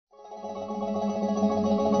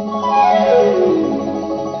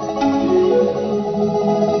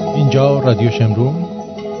رادیو شمرون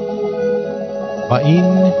و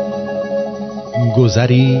این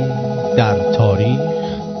گذری در تاریخ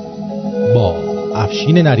با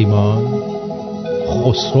افشین نریمان،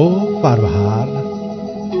 خسرو فروهر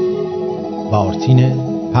و آرتین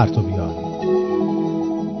پرتویان.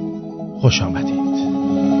 خوش آمدید.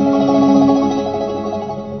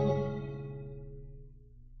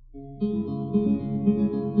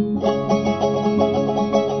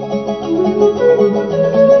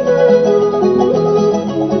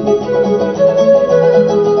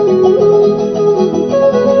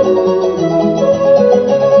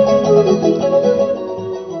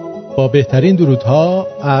 با بهترین درودها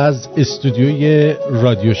از استودیوی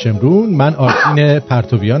رادیو شمرون، من آرتین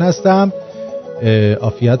پرتویان هستم.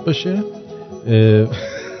 عافیت باشه.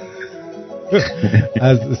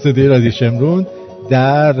 از استودیوی رادیو شمرون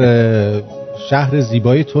در شهر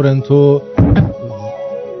زیبای تورنتو.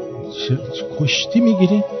 کشتی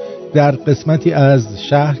میگیری؟ در قسمتی از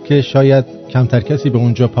شهر که شاید کمتر کسی به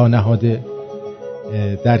اونجا پا نهاده،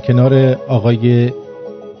 در کنار آقای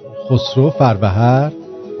خسرو فروهر،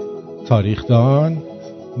 تاریخدان،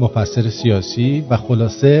 مفسر سیاسی و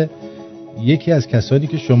خلاصه یکی از کسانی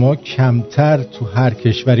که شما کمتر تو هر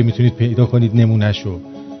کشوری میتونید پیدا کنید نمونهشو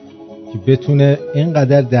که بتونه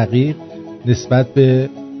اینقدر دقیق نسبت به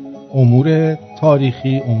امور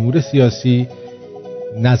تاریخی، امور سیاسی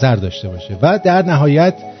نظر داشته باشه. و در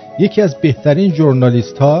نهایت یکی از بهترین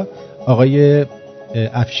ژورنالیست ها آقای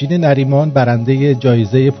افشین نریمان، برنده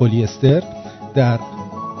جایزه پلیستر در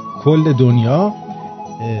کل دنیا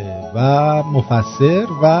و مفسر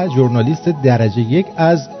و ژورنالیست درجه 1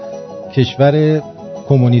 از کشور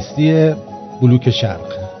کمونیستی بلوک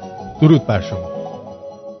شرق. درود بر شما.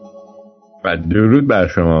 و درود بر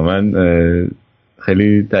شما. من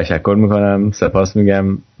خیلی تشکر میکنم، سپاس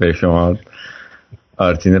میگم به شما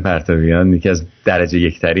آرتین پرتویان، یکی از درجه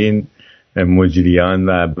 1 ترین مجریان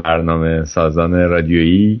و برنامه سازان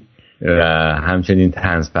رادیویی و همچنین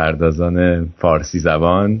طنز پردازان فارسی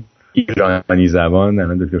زبان، ایرانی زبان.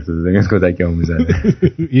 الان دکتر سوزنگز کتکمون میزنه.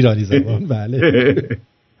 ایرانی زبان، بله.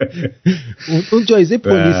 اون جایزه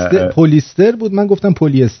پلیستر بود، من گفتم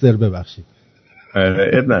پلیستر، ببخشید.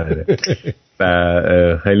 اب نداره.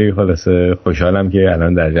 و خیلی خلاصه خوشحالم که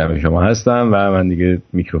الان در جمع شما هستم و من دیگه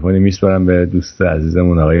میکروفونی میسپارم به دوست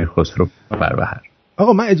عزیزمون آقای خسرو فروهر.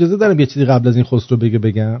 آقا من اجازه دارم یه چیزی قبل از این خسرو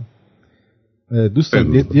بگم؟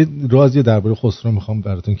 دوستان یه رازی درباره خسرو میخوام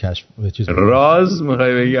براتون کشف چیز بگم. راز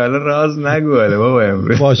میخوای بگی؟ حالا راز نگو حالا بابا،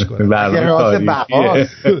 امروز باش کن. راز بقاست.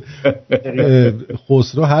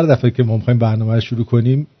 خسرو هر دفعه که ما میخوایم برنامه رو شروع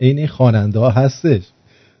کنیم این خواننده ها هستش،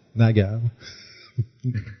 نگم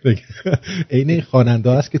این خواننده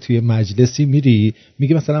ها هست که توی مجلسی میری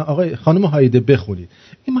میگه مثلا آقای خانم هایده بخونید،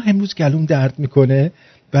 این ما امروز گلوم درد میکنه،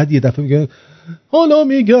 بعد یه دفعه میگه حالا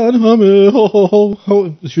میگن همه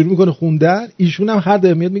شروع میکنه خوندن، ایشون هم هر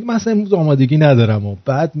دفعه میاد میگه مثلا امروز آمادگی ندارم و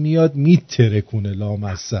بعد میاد میترکونه،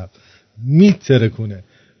 لامصب میترکونه.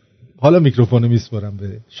 حالا میکروفونو میسپارم به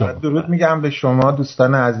شما. درود میگم به شما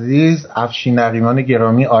دوستان عزیز، افشین نریمان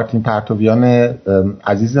گرامی، آرتین پرتویان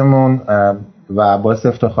عزیزمون، و باعث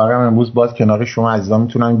افتخارم امروز باز کنار شما عزیزان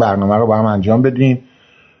میتونم این برنامه رو با هم انجام بدیم.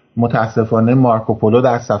 متاسفانه مارکوپولو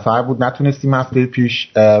در سفر بود، نتونستیم هفته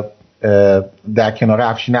پیش در کنار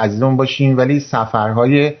افشین عزیزمون باشیم، ولی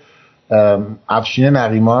سفرهای افشین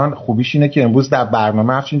نریمان خوبیش اینه که امروز در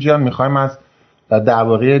برنامه افشین جان میخوایم از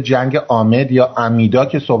درباره جنگ آمد یا امیدا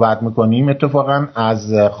که صحبت میکنیم اتفاقا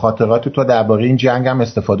از خاطرات تو درباره این جنگ هم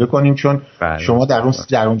استفاده کنیم، چون شما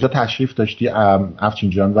در اونجا تشریف داشتی افشین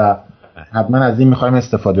جان و حتما از این میخوایم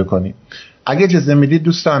استفاده کنیم. اگه اجازه میدید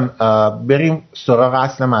دوستان بریم سراغ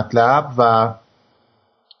اصل مطلب. و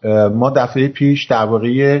ما دفعه پیش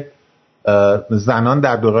درباره زنان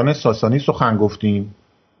در دوران ساسانی سخن گفتیم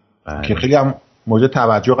که خیلی هم مورد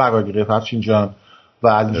توجه قرار گرفت افشین جان، و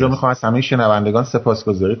از اینجا میخوام از همه شنوندگان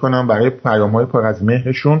سپاسگزاری کنم برای پیام‌های پر از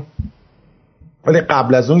مهرشون. ولی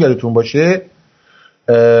قبل از اون یادتون باشه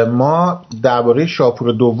ما درباره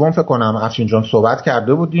شاپور دوم فکر کنم افشین جان صحبت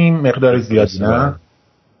کرده بودیم مقدار زیادی، نه؟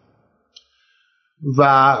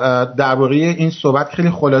 و درباره این صحبت خیلی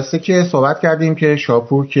خلاصه که صحبت کردیم که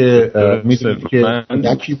شاپور که میدونید که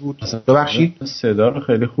یکی بود. ببخشید صدا رو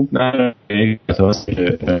خیلی خوب نه که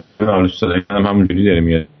همونجوری داره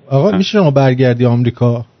میاد. آقا میشه شما برگردی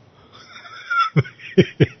آمریکا؟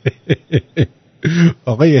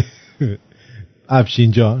 آقای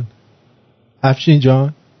افشین جان،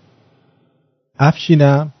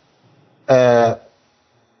 افشینم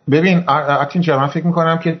ببین آرتین جان، من فکر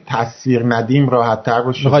میکنم که تصویر ندیم راحت تر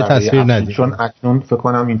باشه. میخوای تصویر ندیم؟ چون اکنون فکر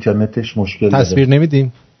کنم اینترنتش مشکل داره.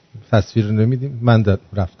 تصویر نمیدیم. من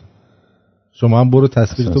رفتم. شما هم برو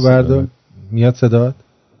تصویر تو بردار. میاد صدات؟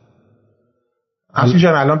 افشین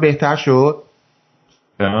جان الان بهتر شد؟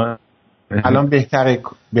 الان بهتره،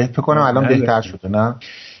 فکر کنم الان بهتر شده. نه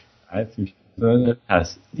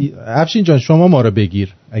افشین جان شما ما رو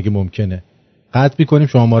بگیر اگه ممکنه، قطع میکنیم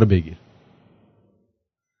شما ما رو بگیر.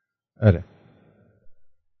 آره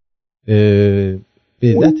به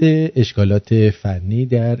علت اشکالات فنی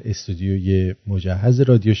در استودیوی مجهز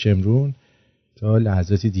رادیو شمرون تا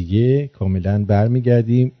لحظات دیگه کاملا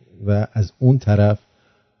برمیگردیم و از اون طرف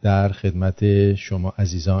در خدمت شما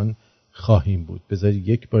عزیزان خواهیم بود. بذارید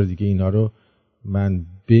یک بار دیگه اینا رو من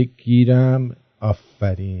بگیرم.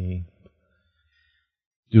 آفرین.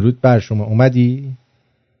 درود بر شما. اومدی؟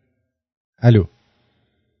 الو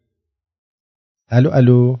الو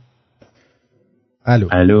الو الو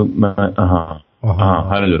الو.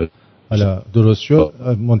 حالا درست شد.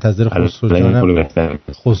 منتظر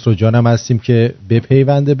خسرو جانم هستیم که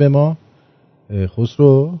بپیونده به ما.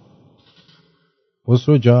 خسرو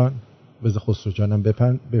جان بذار خسرو جانم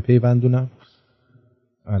بپیوندونم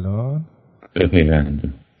الان.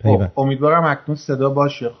 بپیوندون. امیدوارم اکنون صدا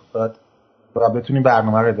باشه و بتونیم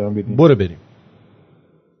برنامه رو ادامه بدیم. برو بریم.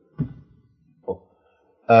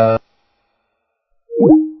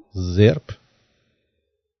 زرپ.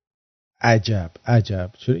 عجب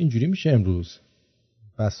چرا اینجوری میشه امروز؟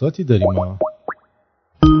 بساطی داریم ما.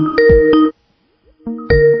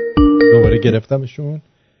 دوباره گرفتمشون.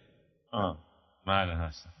 بله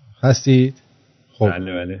هستم. هستید؟ خب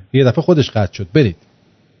بله. یه دفعه خودش قطع شد. برید.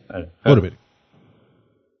 برو بریم.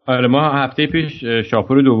 آره ما هفته پیش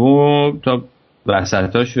شاپور دوم تا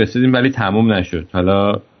وسطاش رسیدیم ولی تموم نشد.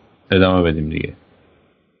 حالا ادامه بدیم دیگه.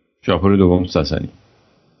 شاپور دوم ساسانی.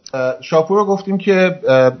 شاپور رو گفتیم که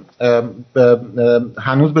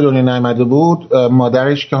هنوز به دنیا نیامده بود.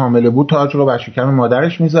 مادرش که حامله بود تاج رو بر شکم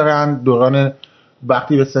مادرش میذارن. دوران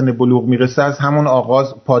وقتی به سن بلوغ میرسه از همون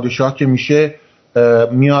آغاز پادشاه که میشه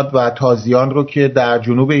میاد و تازیان رو که در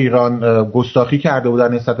جنوب ایران گستاخی کرده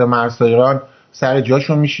بودن نسبت به مرزهای ایران سر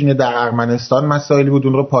جاشون میشینه. در ارمنستان مسائلی بود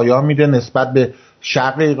اون رو پایان میده، نسبت به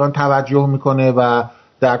شرق ایران توجه میکنه و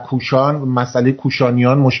در کوشان مسئله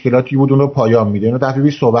کوشانیان مشکلاتی بود اون رو پایان میده. اینو دفعه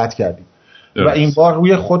پیش صحبت کردیم و این بار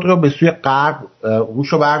روی خود رو به سوی غرب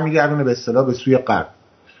روشو برمیگردونه، به اصطلاح به سوی غرب.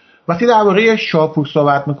 وقتی درباره شاپور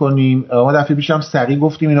صحبت میکنیم ما دفعه پیش هم سریع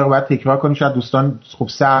گفتیم اینا رو باید تکرار کنیم، شاید دوستان خب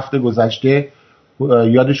 3 هفته گذشته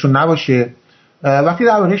یادشون نباشه. وقتی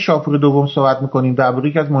درباره شاپور دوم صحبت میکنیم درباره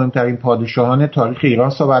یکی از مهمترین پادشاهان تاریخ ایران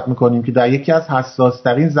صحبت میکنیم که در یکی از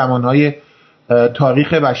حساس‌ترین زمانهای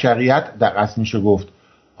تاریخ بشریت در اصل میشه گفت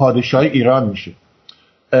پادشاه ایران میشه.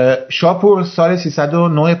 شاپور سال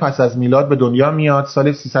 309 پس از میلاد به دنیا میاد،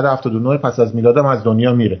 سال 379 پس از میلاد هم از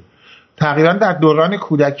دنیا میره. تقریبا در دوران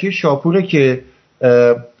کودکی شاپوره که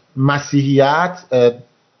مسیحیت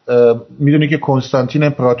میدونی که کنستانتین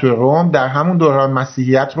امپراتور روم در همون دوران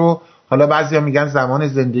مسیحیت رو، حالا بعضیا میگن زمان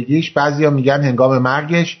زندگیش، بعضیا میگن هنگام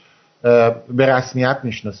مرگش، به رسمیت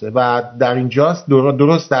میشناسه و در اینجاست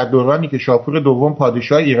درست در دورانی که شاپور دوم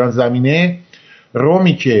پادشاه ایران زمینه،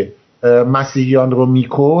 رومی که مسیحیان رو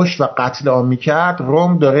میکشت و قتل عام میکرد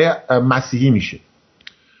روم داره مسیحی میشه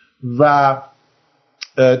و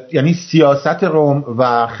یعنی سیاست روم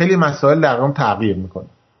و خیلی مسائل در روم تغییر میکنه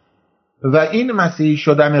و این مسیحی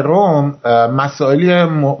شدن روم مسائل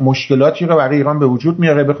مشکلاتی رو برای ایران به وجود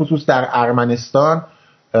میاره. به خصوص در ارمنستان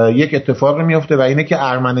یک اتفاق میفته و اینه که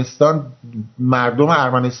مردم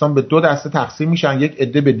ارمنستان به 2 دسته تقسیم میشن، یک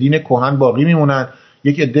عده به دین کهن باقی میمونن،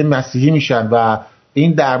 یک عده مسیحی میشن و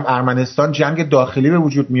این در ارمنستان جنگ داخلی به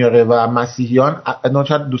وجود میاره و مسیحیان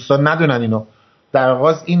شاید دوستان ندونن اینو، در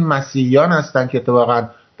آغاز این مسیحیان هستن که اتفاقا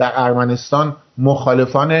در ارمنستان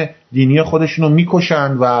مخالفان دینی خودشونو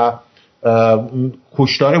میکشن و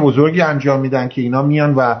کشتار بزرگی انجام میدن که اینا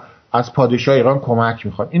میان و از پادشاه ایران کمک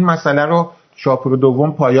میخوان. این مسئله رو شاپور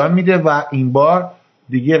دوم پایان میده و این بار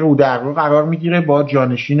دیگه رو در رو قرار میگیره با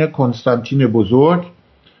جانشین کنستانتین بزرگ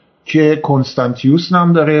که کنستانتیوس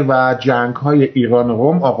نام داره و جنگ‌های ایران و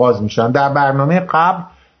روم آغاز میشن. در برنامه قبل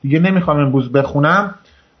دیگه نمیخوام امروز بخونم،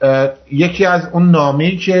 یکی از اون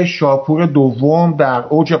نامه‌ای که شاپور دوم در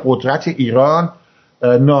اوج قدرت ایران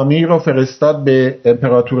نامه‌ای رو فرستاد به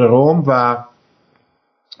امپراتور روم و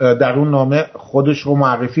در اون نامه خودش رو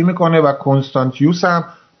معرفی میکنه و کنستانتیوس هم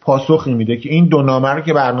پاسخی میده که این 2 نامه رو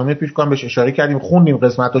که برنامه پیش کنم بهش اشاره کردیم خوندیم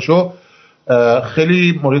قسمتاشو،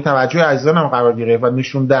 خیلی مورد توجه عزیزانم قرار گرفت و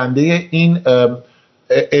نشون دهنده این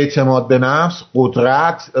اعتماد به نفس،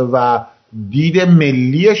 قدرت و دید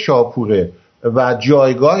ملی شاپوره و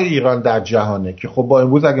جایگاه ایران در جهانه که خب با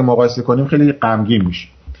امروز اگه مقایسه کنیم خیلی غمگین میشه.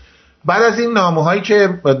 بعد از این نامه‌هایی که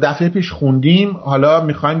دفعه پیش خوندیم حالا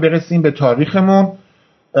میخوایم برسیم به تاریخمون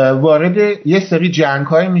وارد یه سری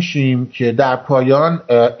جنگ‌های میشیم که در پایان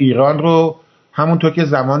ایران رو همونطور که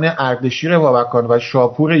زمان اردشیر بابکان و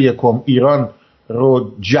شاپور یکم ایران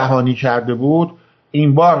رو جهانی کرده بود،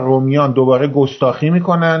 این بار رومیان دوباره گستاخی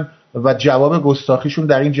میکنن و جواب گستاخیشون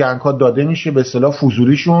در این جنگ‌ها داده میشه، به اصطلاح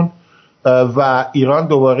فضولیشون، و ایران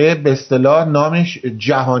دوباره به اصطلاح نامش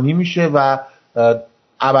جهانی میشه و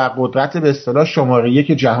ابرقدرت به اصطلاح شماره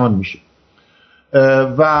 1 جهان میشه.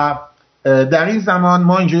 و در این زمان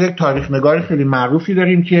ما اینجا یک تاریخ نگار خیلی معروفی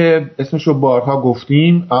داریم که اسمش رو بارها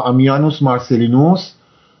گفتیم، آمیانوس مارسلینوس،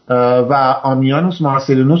 و آمیانوس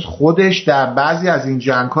مارسلینوس خودش در بعضی از این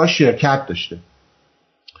جنگ‌ها شرکت داشته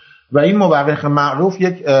و این مورخ معروف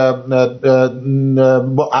یک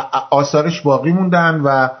آثارش باقی موندن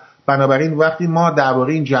و بنابراین وقتی ما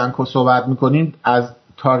درباره این جنگ‌ها صحبت می‌کنیم از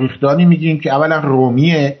تاریخدانی میگیم که اولا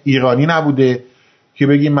رومی ایرانی نبوده که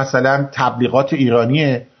بگیم مثلا تبلیغات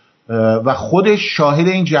ایرانیه و خودش شاهد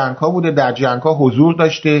این جنگ‌ها بوده، در جنگ‌ها حضور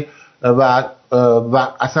داشته و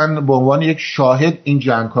اصلا به عنوان یک شاهد این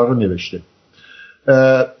جنگ‌ها رو نوشته.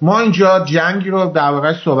 ما اینجا جنگی رو در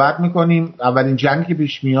واقع صحبت می‌کنیم. اولین جنگی که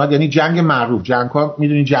پیش میاد یعنی جنگ معروف. جنگ‌ها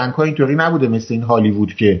می‌دونید جنگ‌ها اینطوری نبوده مثل این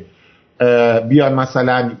هالیوود که بیان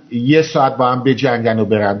مثلا یه ساعت با هم بجنگن و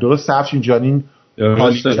برن. درست افشین جان؟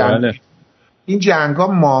 این جنگ‌ها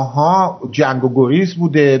ماها جنگ و گریز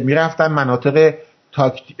بوده، میرفتن مناطق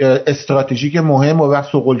استراتژیک مهم و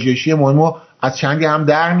سوق‌الجیشی مهم رو از چنگ هم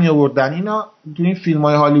در می آوردن. اینا تو این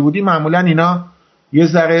فیلم‌های هالیوودی معمولا اینا یه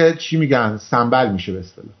ذره چی میگن سنبل میشه به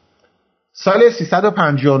اصطلاح. سال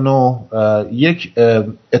 359 یک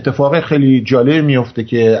اتفاق خیلی جالب میفته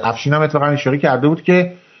که افشین هم اتفاقا اشاره کرده بود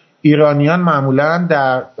که ایرانیان معمولا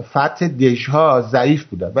در فتح دژها ضعیف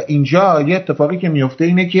بودن و اینجا یه اتفاقی که میفته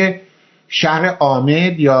اینه که شهر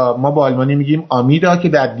آمد یا ما با آلمانی میگیم آمیدا که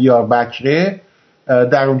در دیاربکره،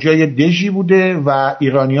 در اونجا یه دژی بوده و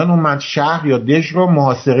ایرانیان اون شهر یا دژ رو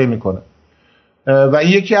محاصره میکنن و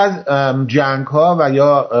این یکی از جنگ‌ها و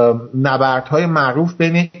یا نبردهای معروف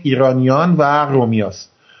بین ایرانیان و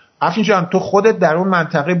رومیاست. افشین جان تو خودت در اون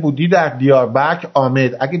منطقه بودی، در دیاربکر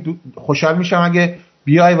آمد، اگه خوشحال میشم اگه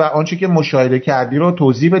بیای و آنچه که مشاهده کردی رو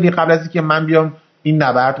توضیح بدی قبل از اینکه من بیام این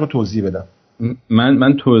نبرد رو توضیح بدم.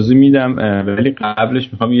 من توضیح میدم ولی قبلش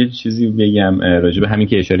میخوام یه چیزی بگم راجع به همین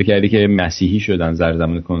که اشاره کردی که مسیحی شدن در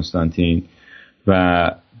زمان کنستانتین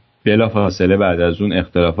و بلافاصله بعد از اون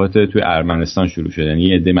اختلافات توی ارمنستان شروع شد. یعنی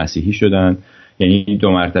یه عده مسیحی شدن، یعنی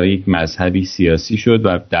دو مرتبه یک مذهبی سیاسی شد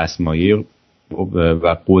و دستمایه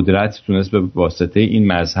و قدرت تونست به واسطه این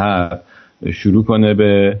مذهب شروع کنه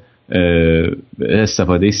به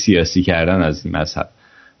استفاده سیاسی کردن از این مذهب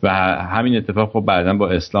و همین اتفاق خب بعداً با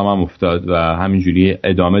اسلام هم افتاد و همینجوری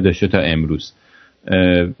ادامه داشته تا امروز.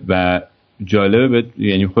 و جالبه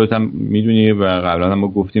یعنی خودت هم میدونی و قبلا هم ما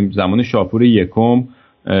گفتیم زمان شاپور یکم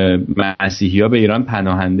مسیحی‌ها به ایران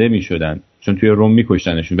پناهنده میشدن چون توی روم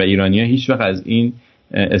میکشتنشون و ایرانی‌ها هیچ وقت از این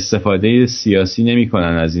استفاده سیاسی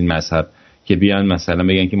نمیکنن از این مذهب که بیان مثلا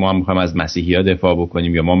بگن که ما هم میخوایم از مسیحی‌ها دفاع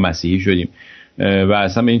بکنیم یا ما مسیحی شدیم و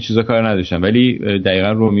اصلا به این چیزا کار نداشتن. ولی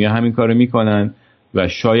دقیقاً رومی‌ها همین کارو میکنن و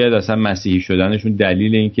شاید اصلا مسیحی شدنشون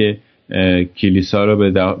دلیل این که کلیسا رو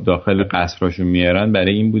به داخل قصرشون میارن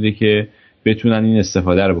برای این بوده که بتونن این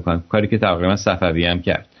استفاده رو بکنن، کاری که تقریبا صفوی هم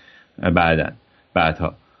کرد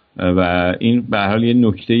بعدها. و این به هر حال یه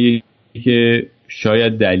نکته‌ای که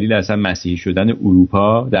شاید دلیل اصلا مسیحی شدن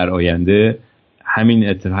اروپا در آینده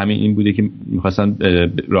همین این بوده که می‌خواستن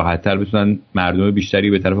راحت‌تر بتونن مردم بیشتری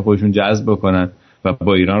به طرف خودشون جذب بکنن و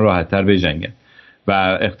با ایران راحت‌تر بجنگن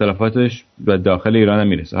و اختلافاتش به داخل ایران هم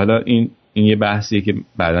میرسه. حالا این یه بحثیه که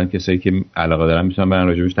بعداً کسایی که علاقه دارن میتونن برن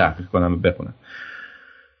راجبش تحقیق کنن و بخونن.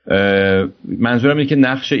 منظورم اینه که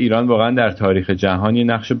نقش ایران واقعا در تاریخ جهان یه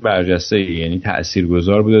نقش برجسته‌ای، یعنی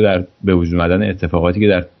تاثیرگذار بوده در به وجود اومدن اتفاقاتی که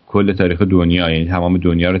در کل تاریخ دنیا، یعنی تمام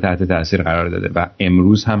دنیا رو تحت تاثیر قرار داده و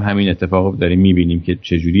امروز هم همین اتفاق رو داریم می‌بینیم که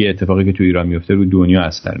چجوری اتفاقی که تو ایران میفته رو دنیا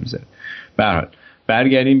اثر میذاره. به هر حال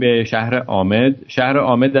برگردیم به شهر آمد. شهر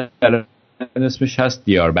آمد در اسمش هست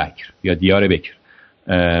دیاربکر یا دیار بکر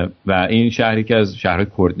و این شهری که از شهرهای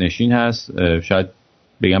کردنشین هست، شاید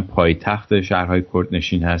بگم پایتخت شهرهای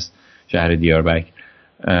کردنشین هست شهر دیاربکر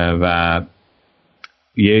و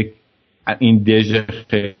این دژ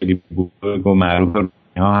خیلی بزرگ و معروف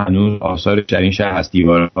ها هنوز آثارش در این شهر هست.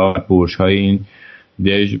 دیوارها و برج‌های این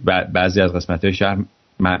دژ بعضی از قسمت‌های شهر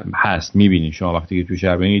هست، می‌بینید شما وقتی که تو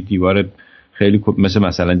شهر ببینید دیوار خیلی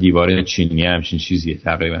مثلا دیوار چینی همچین چیزیه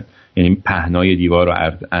تقریبا، یعنی پهنای دیوار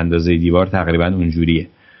و اندازه دیوار تقریبا اونجوریه.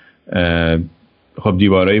 خب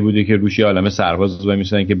دیوارایی بوده که روشی عالمه سرباز وای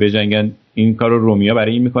میسن که بجنگن. این کارو رومیا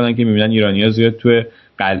برای این میکنن که میبینن ایرانی‌ها زیاد تو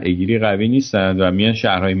قلعه‌گیری قوی نیستن و میان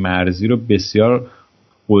شهرهای مرزی رو بسیار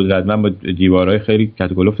قدرتمند با دیوارهای خیلی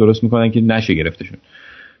کتوکلوف درست میکنن که نشه گرفتشون.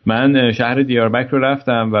 من شهر دیاربکر رو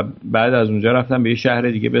رفتم و بعد از اونجا رفتم به یه شهر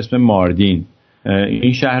دیگه به اسم ماردین.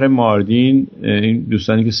 این شهر ماردین، این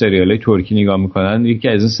دوستانی که سریالای ترکی نگاه میکنن، یکی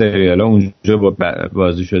از این سریالا اونجا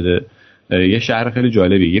بازی شده. یه شهر خیلی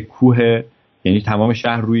جالبی، یه کوه، یعنی تمام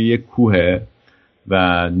شهر روی یه کوه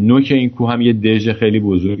و نوک این کوه هم یه دژ خیلی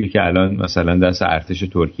بزرگی که الان مثلا دست ارتش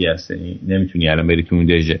ترکیه هست، یعنی نمیتونی الان بری تو اون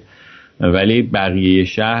دژ، ولی بقیه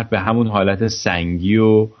شهر به همون حالت سنگی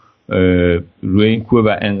و روی این کوه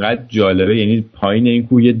و انقدر جالبه. یعنی پایین این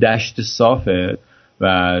کوه یه دشت صافه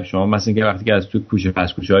و شما مثلا که وقتی که از تو کوچه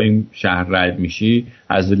پس کوچه های این شهر رد میشی،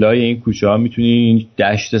 از لای این کوچه ها میتونی این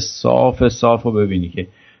دشت صاف رو ببینی که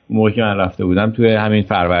موقعی که من رفته بودم توی همین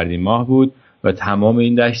فروردین ماه بود و تمام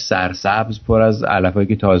این دشت سرسبز پر از علفایی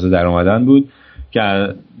که تازه در اومدن بود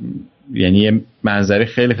که یعنی یه منظره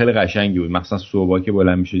خیلی خیلی قشنگی بود. مثلا صبح که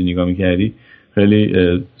بلند میشدی نگاه میکردی خیلی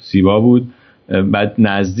زیبا بود. بعد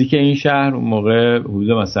نزدیک این شهر اون موقع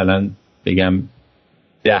حدود مثلا بگم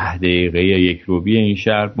 10 دقیقه یا 1 روبی این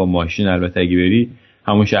شهر با ماشین، البته اگه بری،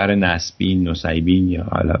 همون شهر نسیبین یا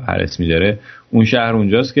حالا هر اسمی داره، اون شهر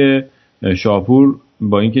اونجاست که شاپور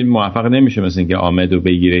با اینکه موفق نمیشه مثلا که آمد رو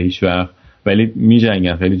بگیره هیچ وقت، ولی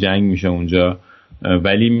میجنگن، خیلی جنگ میشه اونجا،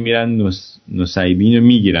 ولی میرن نسیبین رو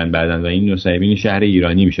میگیرن بعدن و این نسیبین شهر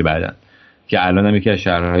ایرانی میشه بعدن که الان هم یکی از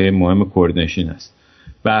شهرهای مهم کردنشین هست.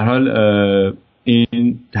 به هر حال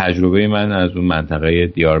این تجربه من از اون منطقه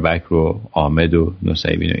دیاربکر و آمد و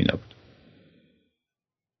نسیبین و اینا بود.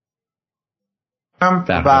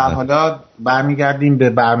 و حالا برمیگردیم به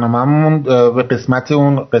برنامه‌مون، به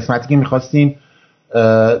قسمتی که می‌خواستیم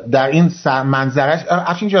در این منظرش.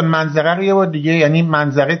 افشین جان منظره رو یه بار دیگه، یعنی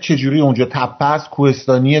منظره چجوری اونجا؟ تپه است،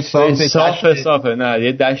 کوهستانی، صافه نه،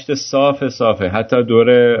 یه دشت صافه. حتی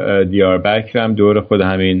دور دیاربکر هم، دور خود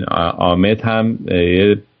همین آمد هم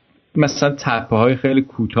یه مثلا تپه های خیلی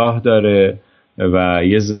کوتاه داره و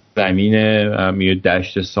یه زمین هم یه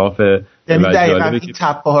دشت صافه. یعنی دقیقاً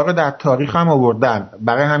تپه ها رو در تاریخ هم آوردن،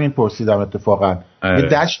 برای همین پرسیدم اتفاقا. یه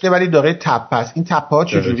دشته ولی داره تپه است. این تپه ها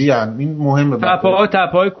چجوری هستن؟ این مهمه.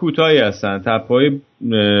 تپه های کوتاهی هستن، تپه های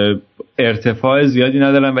ارتفاع زیادی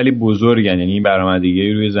ندارن ولی بزرگن، یعنی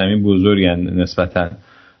برآمدگی روی زمین بزرگن نسبتاً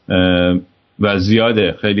و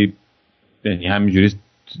زیاده خیلی، یعنی همینجوری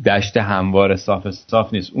دشت هموار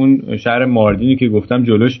صاف نیست. اون شهر ماردینی که گفتم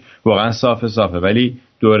جلوش واقعا صافه، ولی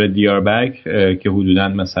دور دیاربکر که حدوداً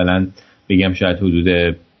مثلا بگم شاید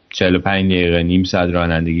حدود 45 دقیقه نیم ساعت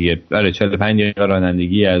رانندگی، 45 دقیقه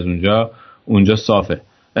رانندگی از اونجا صافه.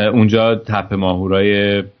 اونجا تپه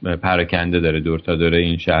ماهورای پراکنده داره دور تا دور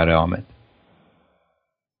این شهر آمد.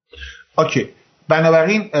 اوکی،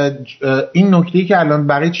 بنابراین این نکته‌ای که الان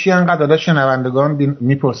برای چی انقدر شنوندگان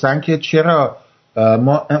میپرسن که چرا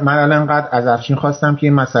من الان انقدر از افشین خواستم که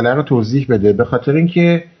این مسئله رو توضیح بده، به خاطر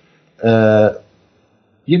اینکه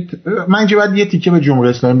من اینجا باید یه تیکه به جمهوری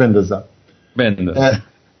اسلامی بندازم.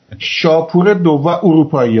 شاپور دوم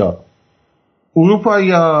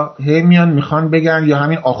اروپایی‌ها هی میان میخوان بگن، یا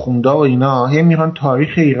همین آخوندا و اینا هی میخوان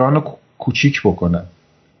تاریخ ایران رو کوچیک بکنن.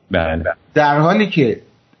 بله. در حالی که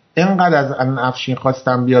اینقدر از افشین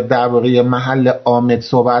خواستم بیاد درباره محل آمد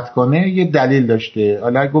صحبت کنه، یه دلیل داشته.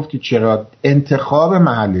 حالا گفتی چرا؟ انتخاب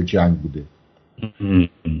محل جنگ بوده.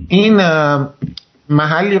 این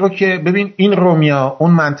محلی رو که ببین، این رومیا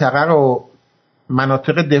اون منطقه رو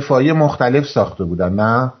مناطق دفاعی مختلف ساخته بودن،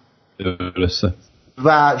 نه؟ درسته.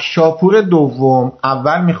 و شاپور دوم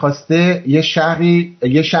اول میخواسته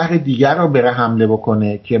یه شهر دیگر رو بره حمله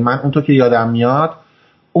بکنه که من اونطور که یادم میاد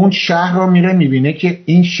اون شهر رو میره میبینه که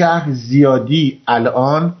این شهر زیادی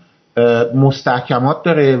الان مستحکمات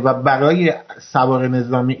داره و برای سوار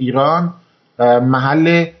نظامی ایران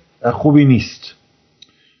محل خوبی نیست.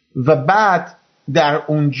 و بعد در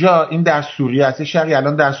اونجا، این در سوریه است، شهری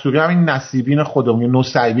الان در سوریه، همین نصیبین خودمون،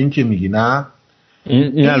 نصیبین که میگی، نه؟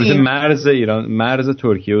 این البته مرز ایران، مرز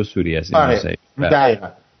ترکیه و سوریه است. آره دقیقاً.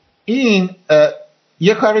 این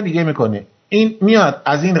یه کار دیگه میکنه، این میاد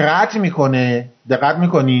از این رد میکنه، دقت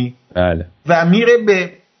میکنی؟ بله. و میره به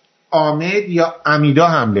آمد یا امیدا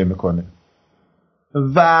حمله میکنه.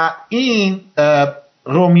 و این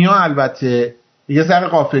رومیا البته یه ذره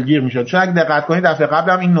غافلگیر میشد، چون اگه دقت کنید دفعه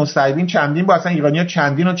قبل هم این نصیبین چندین با اصلا ایرانی‌ها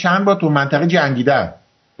چند با تو منطقه جنگیدن.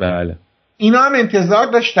 بله. اینا هم انتظار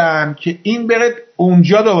داشتن که این بره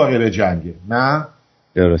اونجا دوباره به جنگه، نه؟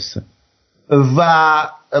 درسته. و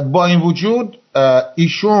با این وجود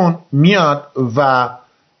ایشون میاد و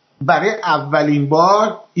برای اولین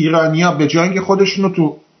بار ایرانی‌ها به جای اینکه خودشونو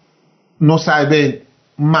تو نصیبین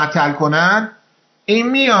مطل کنن،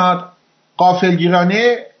 این میاد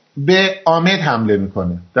غافلگیرانه به آمد حمله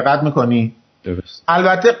میکنه. دقت میکنی؟ درست.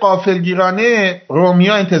 البته غافلگیرانه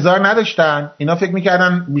رومیا انتظار نداشتن، اینا فکر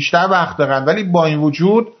میکردن بیشتر وقت دارن، ولی با این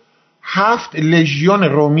وجود 7 لژیون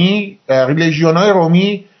رومی، لژیونای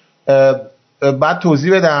رومی، بعد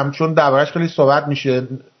توضیح بدم چون دربارش خیلی صحبت میشه،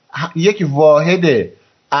 یک واحد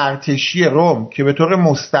ارتشی روم که به طور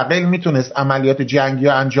مستقل میتونست عملیات جنگی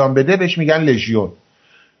رو انجام بده بهش میگن لژیون.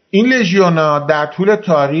 این لژیونا در طول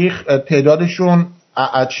تاریخ تعدادشون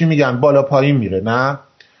چی میگن بالا پایین میره، نه؟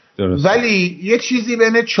 درست. ولی یه چیزی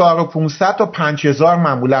بین 4500 تا 5000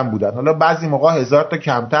 معمولا بودن، حالا بعضی موقع 1000 تا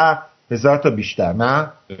کمتر 1000 تا بیشتر، نه؟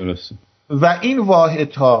 درست. و این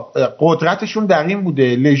واحدها قدرتشون در این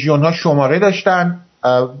بوده، لژیون ها شماره داشتن،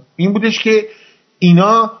 این بودش که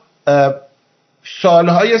اینا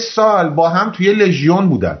سالهای سال با هم توی لژیون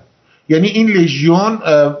بودن. یعنی این لژیون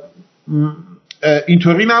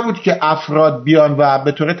اینطوری نبود که افراد بیان و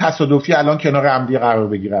به طور تصادفی الان کنار همدیگه قرار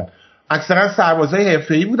بگیرن، اکثرا سربازای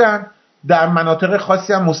حرفه‌ای بودن، در مناطق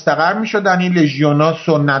خاصی هم مستقر می‌شدن. این لژیون‌ها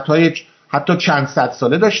سنت‌های حتی چند صد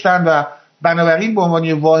ساله داشتن و بنابراین به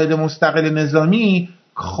عنوان واحد مستقل نظامی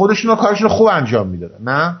خودشون کارشون خوب انجام میدادن،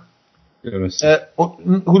 نه؟ درست.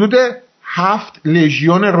 حدود 7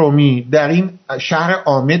 لژیون رومی در این شهر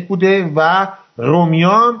آمد بوده و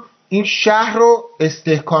رومیان این شهر رو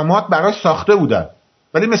استحکامات برای ساخته بودن،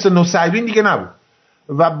 ولی مثل نوسیبین دیگه نبود.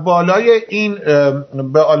 و بالای این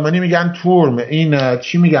به آلمانی میگن تورم، این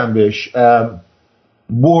چی میگن بهش،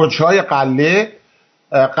 برج‌های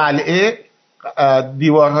قلعه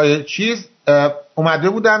دیوارهای چیز اومده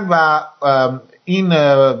بودن و این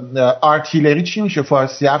آرتیلری چی میشه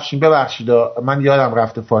فارسی؟ افشین ببخشید من یادم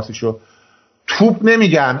رفته فارسیشو. توپ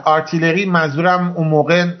نمیگن، آرتیلری منظورم اون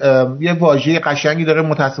موقع یه واژه قشنگی داره،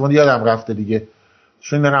 متأسفانه یادم رفته دیگه.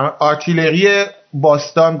 چون آرتیلری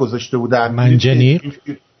باستان گذاشته بودن. منجنیق.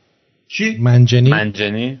 چی؟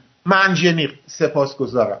 منجنیق.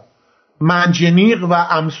 سپاسگزارم. منجنیق و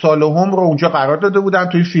امثالهم رو اونجا قرار داده بودن،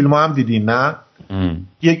 توی فیلم ها هم دیدین، نه؟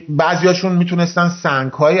 بعضیاشون میتونستن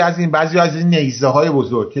سنگ‌های از این، بعضی از این نیزه‌های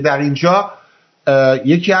بزرگ که در اینجا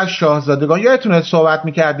یکی از شاهزادگان، یادتونه صحبت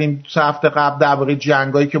میکردیم 3 هفته قبل درباره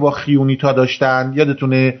جنگایی که با خیونیتا داشتن،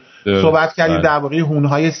 یادتونه صحبت کردیم درباره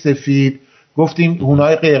هونهای سفید، گفتیم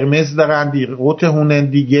هونهای قرمز دارن، دی قوت هونن،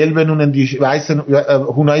 دی گلبنونن، دی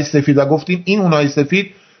هونهای سفید، و گفتیم این هونهای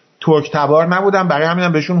سفید ترک تبار نبودن، برای همین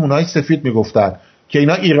هم بهشون هونهای سفید میگفتن که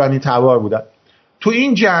اینا ایرانی تبار بودن. تو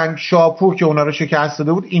این جنگ شاپور که اونا رو شکست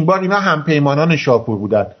داده بود، این بار اینا همپیمانان شاپور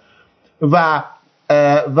بودن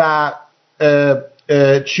و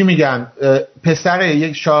چی میگن، پسر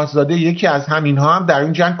یک شاهزاده یکی از همینها هم در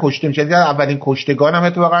این جنگ کشته میشه. اولین کشتگان هم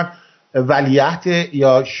اتفاقا ولیعهد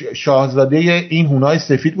یا شاهزاده این هونای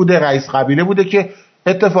سفید بوده، رئیس قبیله بوده که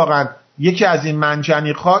اتفاقا یکی از این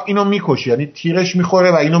منجنیق‌ها اینو میکشه، یعنی تیرش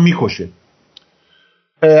میخوره و اینو میکشه.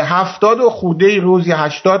 70 و خورده روز یا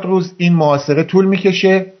 80 روز این محاصره طول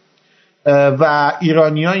میکشه و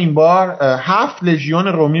ایرانی‌ها این بار 7 لژیون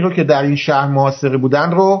رومی رو که در این شهر محاصره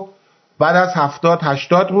بودن رو بعد از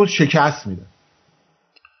 70-80 روز شکست میده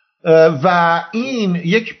و این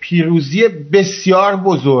یک پیروزی بسیار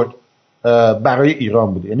بزرگ برای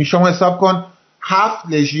ایران بوده. یعنی شما حساب کن 7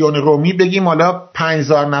 لژیون رومی بگیم حالا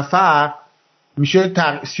 5000 نفر میشه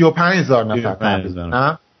 35000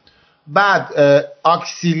 نفر. بعد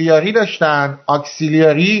اکسیلیاری داشتن.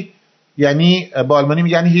 اکسیلیاری یعنی با آلمانی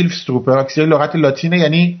میگن هیلفستروپر، اکسیلیاری لغت لاتینه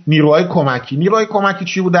یعنی نیروهای کمکی. نیروهای کمکی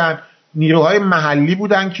چی بودن؟ نیروهای محلی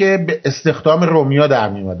بودن که به استخدام رومیا در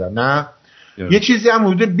میومدن، نه؟ یه چیزی هم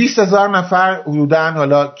حدود 20000 نفر حدوداً،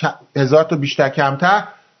 حالا 1000 تا بیشتر کمتر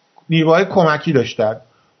نیروهای کمکی داشتن.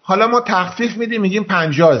 حالا ما تخفیف میدیم میگیم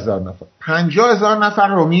 50000 نفر. 50000 نفر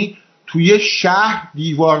رومی توی شهر،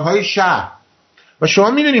 دیوارهای شهر. و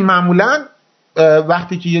شما میدونید معمولاً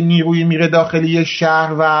وقتی که یه نیروی میره داخل یه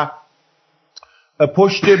شهر و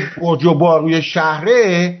پشت برج و باروی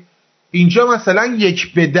شهره، اینجا مثلا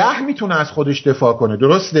 1/10 میتونه از خودش دفاع کنه.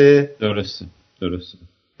 درسته؟ درسته.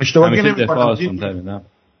 اشتباه که نمی‌کنم.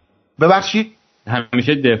 ببخشید؟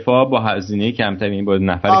 همیشه دفاع با هزینه کمتری، این با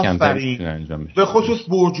نفر کمتری میتونه انجام بشه. به خصوص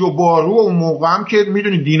برج و بارو اون موقع هم که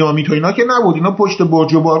میدونید دینامیت و اینا که نبود، اینا پشت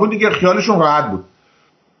برج و بارو دیگه خیالشون راحت بود.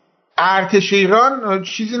 ارتش ایران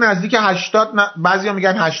چیزی نزدیک 80، بعضیا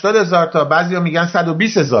میگن 80000 تا، بعضیا میگن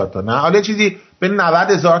 120000 تا، نه حالا چیزی بین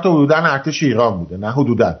 90000 تا حدوداً ارتش ایران بوده، نه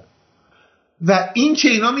حدوداً. و این که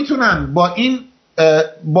اینا میتونن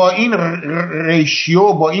با این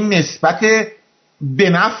ریشیو، با این نسبت به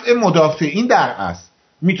نفع مدافعین در اصل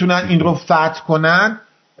میتونن این رو فتح کنن،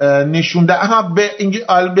 نشونده. به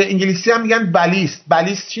انگلیسی هم میگن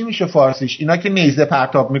بالیست چی میشه فارسیش؟ اینا که نیزه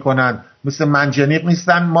پرتاب میکنن مثل منجنیق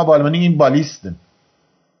نیستن، ما با آلمانی این بالیستن.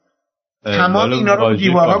 تمام اینا رو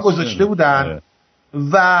دیوارها گذاشته بودن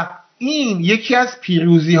و این یکی از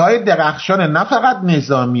پیروزی‌های درخشان نه فقط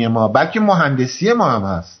نظامی ما بلکه مهندسی ما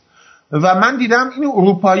هم هست و من دیدم این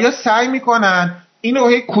اروپایی‌ها سعی میکنن اینو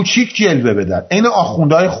هی کوچیک جلوه بدن، این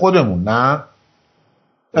آخوندهای خودمون نه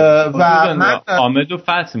و من آمدو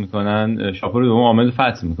فتح میکنن، شاپور دوم آمدو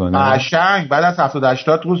فتح میکنن قشنگ بعد از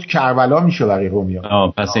 70-80 روز کربلا میشه برای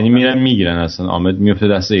رومیا. پس یعنی میرن میگیرن اصلا آمد میفته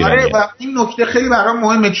دست ایرانی. آره و این نکته خیلی برام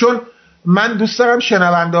مهمه چون من دوست دارم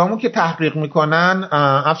شنونده‌هامون که تحقیق میکنن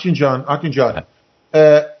افشین جان آرتین جان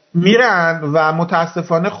میرن و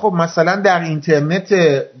متاسفانه خب مثلا در اینترنت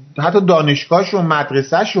حتی دانشگاهشون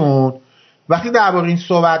مدرسهشون وقتی درباره این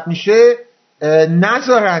صحبت میشه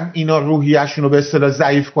نذارن اینا روحیه‌شون رو به اصطلاح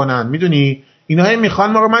ضعیف کنن، میدونی اینا هم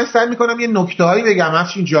میخوان ما رو. من سعی میکنم یه نکته‌هایی بگم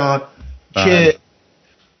افشین جان که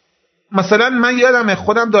مثلا من یادمه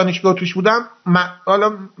خودم دانشگاه توش بودم،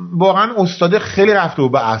 حالا واقعا استاد خیلی رفته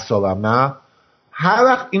بود به اعصابم نه، هر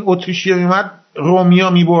وقت این اتریشی میومد رومیا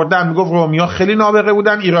میبردن میگفت رومیا خیلی نابغه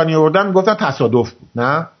بودن، ایرانی بردن میگفتن تصادف بود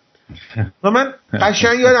نه. و من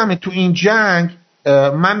قشنگ یادمه تو این جنگ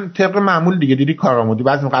من طبق معمول دیگه دیدی کارآمدی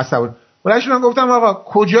بعضی موقع عصبی بلنش من گفتم آقا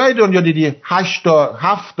کجای دنیا دیدی 8 تا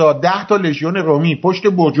 7 تا 10 تا لژیون رومی پشت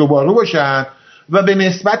برج و بارو باشن و به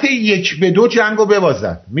نسبت 1-2 جنگو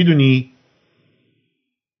ببازن؟ میدونی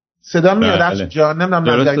صدا میاد افشین جان؟ نمیدونم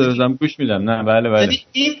درست گوش میدم. نه بله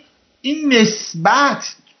این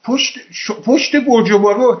نسبت پشت برج و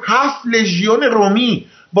بارو 7 لژیون رومی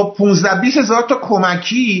با 15-20 هزار تا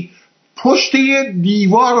کمکی پشت یه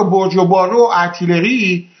دیوار و برج و بارو و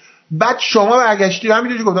ارتیلری. بعد شما برگشتی و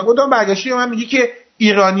همین گفتم برگشتی و من میگی که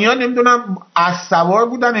ایرانی‌ها نمیدونم اسوار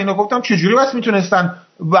بودن اینا. گفتم چجوری بس میتونستن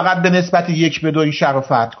فقط به نسبت 1-2 این شهر رو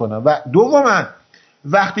فتح کنن؟ و دوما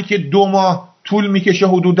وقتی که 2 ماه طول میکشه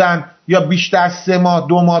حدوداً یا بیشتر 3 ماه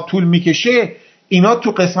 2 ماه طول میکشه اینا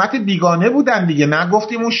تو قسمت بیگانه بودن دیگه، نه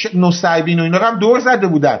گفتیم اون نصیبین و اینا رو هم دور زده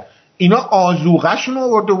بودن، اینا آذوقه‌شون رو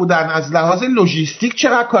آورده بودن. از لحاظ لوجستیک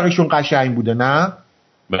چقدر کارشون قشنگ بوده نه؟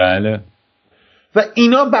 بله. و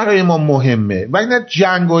اینا برای ما مهمه و اینا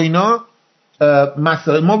جنگ و اینا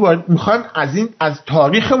مثلا ما میخوایم از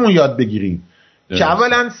تاریخمون یاد بگیریم که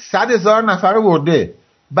اولا 100,000 نفر رو برده،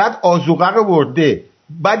 بعد آذوقه رو برده،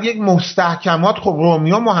 بعد یک مستحکمات. خب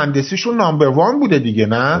رومیا مهندسیشون نامبر 1 بوده دیگه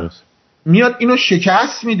نه؟ میاد اینو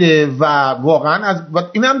شکست میده و واقعا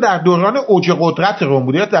اینم در دوران اوج قدرت روم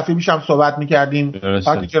بوده. دفعه پیشم صحبت میکردیم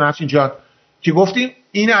افشین جان که گفتیم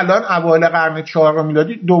این الان اوایل قرن 4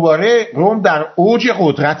 میلادی دوباره روم در اوج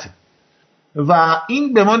قدرت و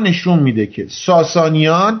این به ما نشون میده که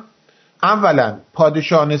ساسانیان اولا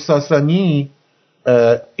پادشاهان ساسانی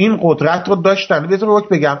این قدرت رو داشتن. بذار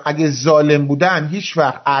بگم اگه ظالم بودن هیچ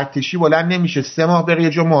وقت ارتشی بلند نمیشه 3 ماه بره یه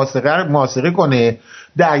جا محاصره کنه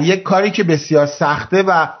در یک کاری که بسیار سخته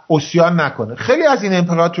و عصیان نکنه. خیلی از این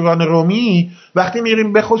امپراتوران رومی وقتی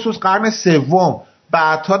میریم به خصوص قرن 3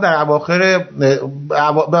 بعدها در اواخر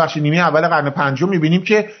نیمه اول قرن 5 میبینیم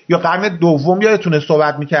که یا قرن 2 یادتونه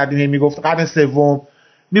صحبت میکردیم میگفت قرن 3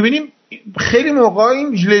 میبینیم خیلی موقع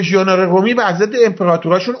این لژیونر رومی بر ضد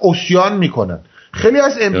امپراتوراشون عصیان میکنن. خیلی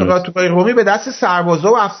از امپراتورای رومی به دست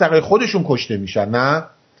سربازا و افسرهای خودشون کشته میشن نه؟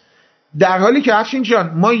 در حالی که افشین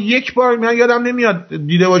جان ما یک بار من یادم نمیاد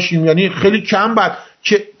دیده باشیم، یعنی خیلی کم بعد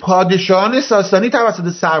که پادشاهان ساسانی توسط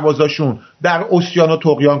سربازاشون در عصیان و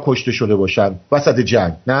طغیان کشته شده باشن وسط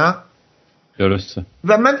جنگ نه؟ درسته.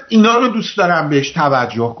 و من اینا رو دوست دارم بهش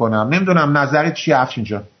توجه کنم. نمیدونم نظرت چیه افشین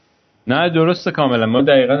جان؟ نه درسته کاملا. ما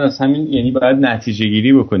دقیقاً از همین یعنی باید نتیجه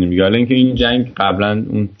گیری بکنیم دیگه. حالا اینکه این جنگ قبلا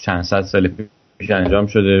اون چند صد سال پیش انجام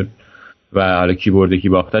شده و حالا کی برده کی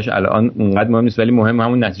باختش الان اونقدر مهم نیست، ولی مهم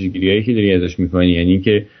همون نتیجه گیریایی که داری ازش میکنی. یعنی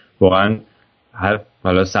اینکه واقعا هر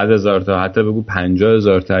حالا 100,000 تا حتی بگو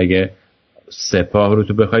 50,000 تا اگه سپاه رو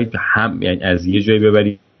تو بخوای هم یعنی از یه جایی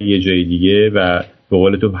ببری یه جای دیگه و به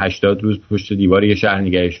قول تو 80 روز پشت دیوار یه شهر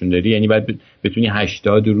نگهشون داری، یعنی باید بتونی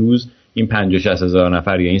 80 روز این 50-60 هزار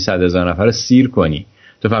نفر یا این 100,000 نفر رو سیر کنی.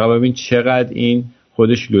 تو فقط ببین چقدر این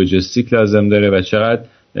خودش لوجستیک لازم داره و چقدر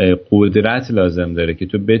قدرت لازم داره که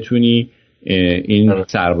تو بتونی این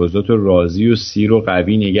سربازات رو راضی و سیر و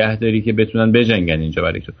قوی نگه داری که بتونن بجنگن اینجا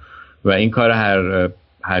برای تو. و این کار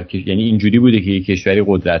یعنی اینجوری بوده که یک کشوری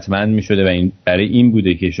قدرتمند میشده و این برای این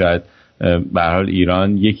بوده که شاید به هر حال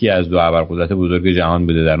ایران یکی از 2 ابرقدرت بزرگ جهان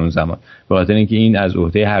بوده در اون زمان، به خاطر اینکه این از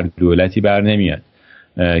عهده هر دولتی بر نمیاد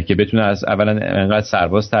که بتونه از اولا انقدر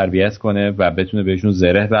سرباز تربیت کنه و بتونه بهشون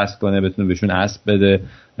زره وصل کنه، بتونه بهشون اسب بده،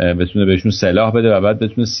 بتونه بهشون سلاح بده و بعد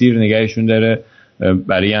بتونه سیر نگهشون داره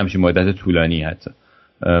برای همچین مدت طولانی حتی.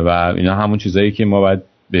 و اینا همون چیزایی که ما باید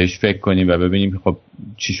بهش فکر کنیم و ببینیم خب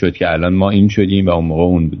چی شد که الان ما این شدیم و اون موقع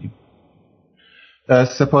اون بودیم.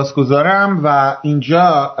 سپاسگزارم. و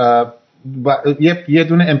اینجا یه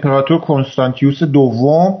دونه امپراتور کنستانتیوس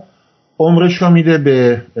دوم عمرش رو میده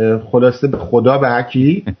به خلاصه به خدا، به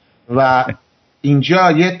هکی. و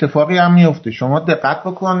اینجا یه اتفاقی هم میفته، شما دقت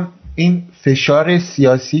بکن، این فشار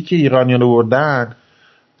سیاسی که ایرانیان آوردن،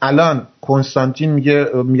 الان کنستانتین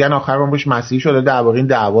میگن آخر عمرش مسیحی شده، درباره این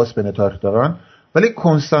دعواست بین تاریخدانان، ولی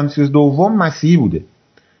کنستانتیوس دوم مسیحی بوده.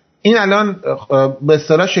 این الان به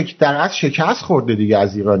اصطلاح در اصل شکست خورده دیگه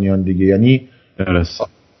از ایرانیان دیگه، یعنی درست.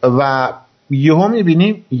 و یهو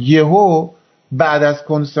میبینیم بعد از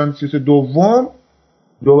کنستانتیوس دوم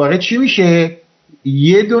دوباره چی میشه؟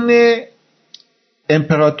 یه دونه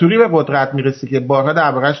امپراتوری به قدرت میرسه که بارها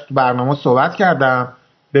درباره‌اش تو برنامه صحبت کردم،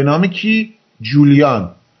 به نام کی؟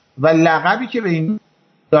 جولیان. و لقبی که به این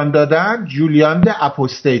دادن جولیان د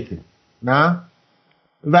اپوستیت، نه؟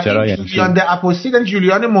 و این جولیان د اپوستیت یعنی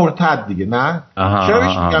جولیان مرتد دیگه، نه؟ چرا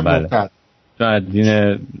بهش میگن مرتد؟ چون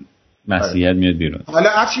دین مسیحیت میاد بیرون. حالا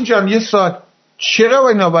افشین جان یه سوال، چرا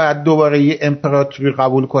اینا باید دوباره یه امپراتوری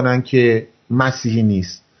قبول کنن که مسیحی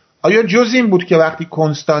نیست؟ آیا جز این بود که وقتی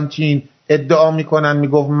کنستانتین ادعا میکنن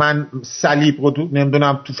میگفت من صلیب رو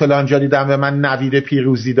نمیدونم تو فلان جا دیدم و من نوید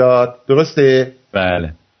پیروزی داد، درسته؟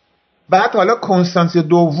 بله. بعد حالا کنستانتین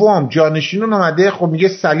دوم جانشینون اومده خب میگه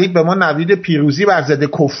صلیب به ما نوید پیروزی بر ضد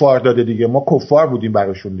کفار داده دیگه، ما کفار بودیم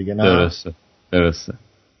براشون دیگه، نه؟ درسته.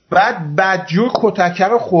 بعد بدجور کتکه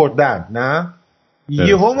رو خوردن، نه؟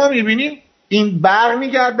 یهو ما میبینیم این بر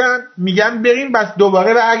میگردن میگن بریم بس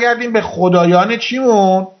دوباره برگردیم به خدایان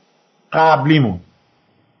چیمون؟ قبلیمون.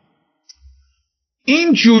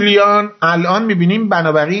 این جولیان الان میبینیم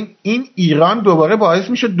بنابراین این ایران دوباره باعث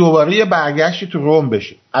میشه دوباره یه برگشتی تو روم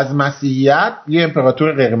بشه، از مسیحیت یه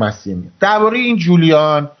امپراتور غیر مسیحی میاد. درباره این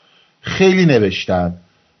جولیان خیلی نوشتن.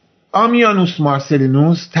 آمیانوس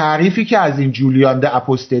مارسلینوس تعریفی که از این جولیان د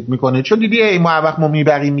اپوستیت میکنه، چون دیدی ما وقت ما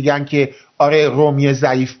میبریم میگن که آره رومی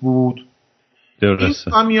ضعیف بود.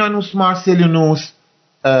 درسته. آمیانوس مارسلینوس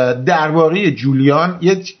درباره جولیان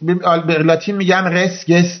به لاتین میگن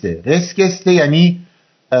رسکسته یعنی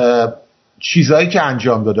چیزایی که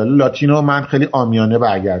انجام داده. لاتینو من خیلی عامیانه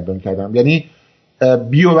برگردان کردم، یعنی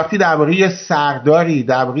وقتی درباره یه سرداری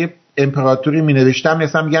درباره امپراتوری می نوشتم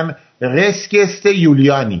مثلا میگن رسکسته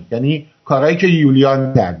یولیانی، یعنی کارهایی که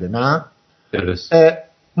یولیان کرده، نه؟ درست.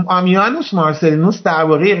 آمیانوس مارسلینوس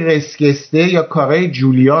درباره رسکسته یا کارهای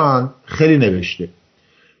جولیان خیلی نوشته.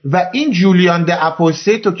 و این جولیان د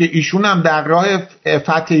اپوستیتو که ایشون هم در راه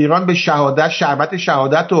فتح ایران به شربت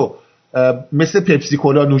شهادت رو مثل پپسی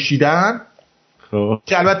کولا نوشیدن،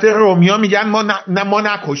 که البته رومیا میگن ما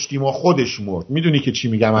نکشتیم و خودش مرد. میدونی که چی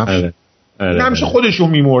میگم؟ آره. همیشه خودشون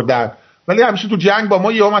میمردن، ولی همیشه تو جنگ با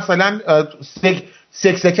ما یا مثلا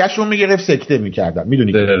سکسکشون میگرفت سکته میکردن.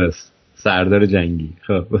 میدونی که سردار جنگی.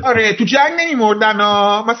 خب آره تو جنگ نمیمردن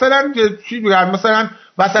مثلا چی میگن، مثلا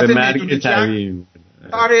وسط میدون جنگ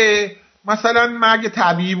آره مثلا مرگ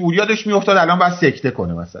طبیعی بود، یادش میافتاد الان باید سکته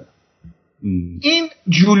کنه مثلا. این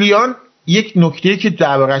جولیان یک نکته که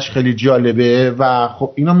دربارش خیلی جالبه و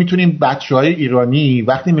خب اینا میتونیم بچهای ایرانی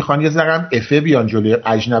وقتی میخوان یه ذره افه بیان جلوی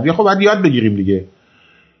اجنبی، خب باید یاد بگیریم دیگه،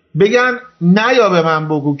 بگن نیا به من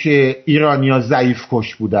بگو که ایرانیا ضعیف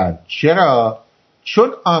کش بودن. چرا؟ چون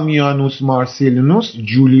آمیانوس مارسلینوس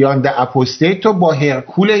جولیان د اپوستیتو با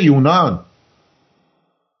هرکول یونان،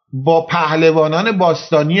 با پهلوانان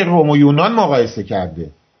باستانی روم و یونان مقایسه کرده.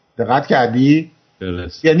 دقت کردی؟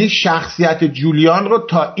 درست. یعنی شخصیت جولیان رو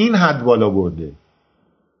تا این حد بالا برده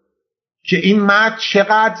که این مرد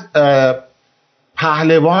چقدر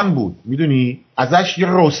پهلوان بود. میدونی ازش یه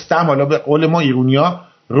رستم، حالا به قول ما ایرونیا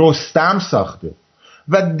رستم ساخته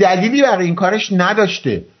و دلیلی برای این کارش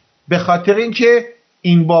نداشته، به خاطر اینکه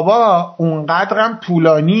این بابا اونقدرم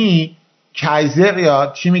طولانی کایزر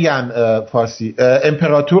یا چی میگن فارسی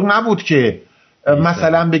امپراتور نبود که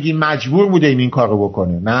مثلا بگی مجبور بوده این کارو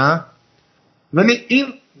بکنه، نه؟ ولی این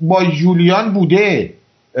با جولیان بوده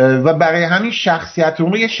و برای همین شخصیت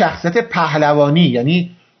رو یه شخصیت پهلوانی،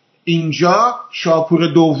 یعنی اینجا شاپور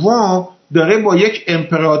دوم داره با یک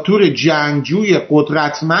امپراتور جنگجوی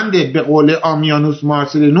قدرتمند به قول آمیانوس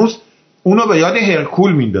مارسلینوس اونو به یاد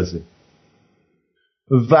هرکول میندازه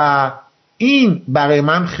و این برای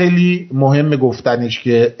من خیلی مهمه گفتنش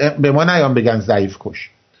که به ما نیان بگن ضعیف کش.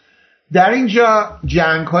 در اینجا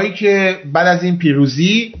جنگ هایی که بعد از این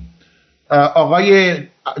پیروزی آقای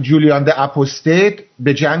جولیان د اپوستیت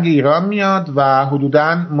به جنگ ایران میاد و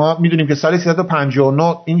حدوداً ما میدونیم که سال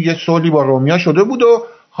 359 این یه صلحی با رومیا شده بود و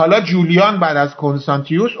حالا جولیان بعد از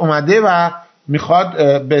کنستانتیوس اومده و میخواد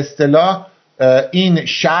به اصطلاح این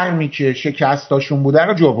شرمی که شکستاشون بوده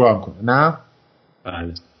رو جبران کنه، نه؟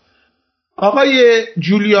 بله. آقای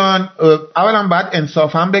جولیان اولا باید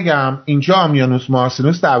انصافا بگم اینجا آمیانوس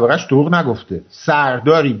مارسلوس دربارش دروغ نگفته.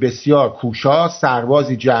 سرداری بسیار کوشا،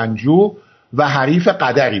 سربازی جنگجو و حریف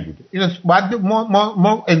قدری بوده. این باید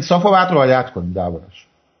ما انصاف رو باید رعایت کنیم دربارش.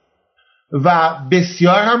 و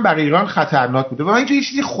بسیار هم برای ایران خطرناک بوده. و من اینجا یه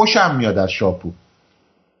چیزی خوشم میاد از شاپور.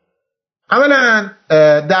 اولا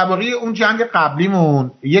درباره اون جنگ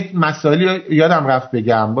قبلیمون یک مسائلی یادم رفت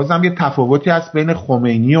بگم. بازم یه تفاوتی هست بین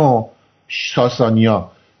خمینی و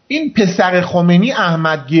ساسانیا. این پسر خمینی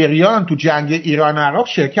احمد گریان تو جنگ ایران عراق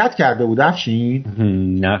شرکت کرده بود افشین؟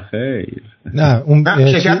 نه خیر. نه اون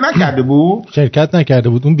شرکت نکرده بود. شرکت نکرده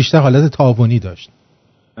بود. اون بیشتر حالت تعاونی داشت.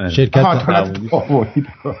 شرکت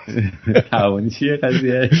تعاونی چیه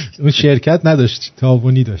قضیه؟ اون شرکت نداشت،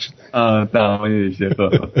 تعاونی داشت. تعاونی داشت.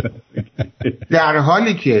 در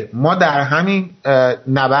حالی که ما در همین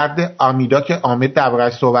نبرد آمیدا که آمد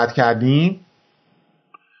درباره‌اش صحبت کردیم،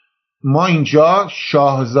 ما اینجا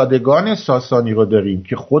شاهزادگان ساسانی رو داریم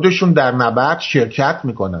که خودشون در نبرد شرکت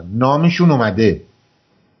میکنن، نامشون اومده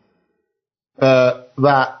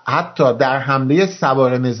و حتی در حمله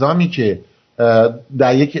سوار نظامی که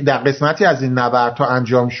در قسمتی از این نبردها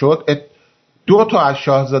انجام شد 2 تا از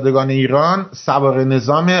شاهزادگان ایران سوار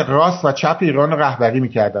نظام راست و چپ ایران رهبری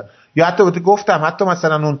میکردن. یا حتی گفتم حتی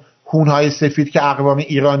مثلا اون هونهای سفید که اقوام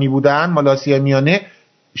ایرانی بودن مال آسیای میانه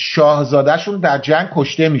شاهزادهشون در جنگ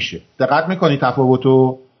کشته میشه. دقت میکنی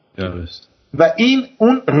تفاوتو؟ درست. و این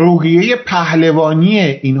اون روحیه پهلوانی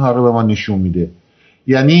اینها رو به ما نشون میده.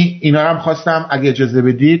 یعنی اینا رو هم خواستم اگه اجازه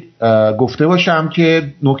بدید گفته باشم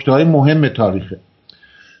که نکته‌های مهم تاریخه.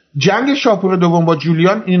 جنگ شاپور دوم با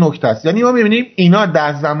جولیان این نکته است. یعنی ما میبینیم اینا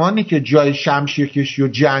در زمانی که جای شمشیرکشی و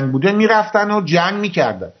جنگ بوده میرفتن و جنگ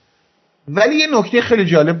میکردن. ولی یه نکته خیلی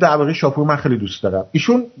جالب درباره شاپور من خیلی دوست دارم.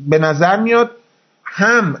 ایشون به نظر میاد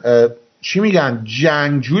هم چی میگن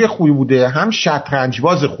جنگجوی خوبی بوده، هم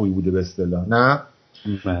شطرنجباز خوبی بوده به اصطلاح. نه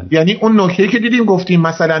یعنی اون نکته‌ای که دیدیم گفتیم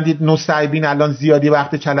مثلا دید نوسیبین الان زیادی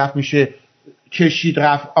وقت تلف میشه، کشید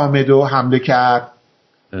رفت آمد و حمله کرد.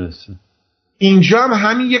 اینجا هم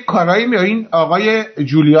همین یک کارایی این آقای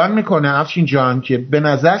جولیان میکنه افشین جان که به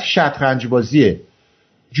نظر شطرنجبازیه.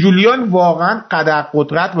 جولیان واقعا قدر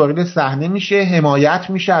قدرت وارد صحنه میشه، حمایت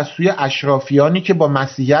میشه از سوی اشرافیانی که با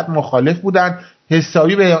مسیحیت مخالف بودن،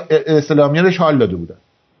 حسابی به اسلامیانش حال داده بودن.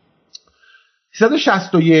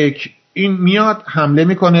 361 این میاد حمله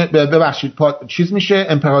میکنه، ببخشید چیز میشه،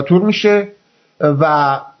 امپراتور میشه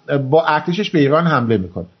و با ارتشش به ایران حمله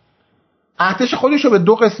میکنه. ارتش خودش رو به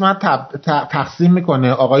 2 قسمت تقسیم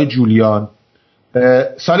میکنه آقای جولیان.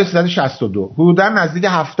 سال 362 حدوداً نزدیک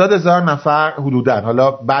 70,000 نفر، حدوداً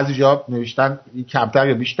حالا بعضی جا نوشتن کمتر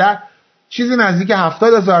یا بیشتر، چیزی نزدیک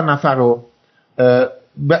 70,000 نفر رو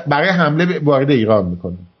برای حمله وارد ایران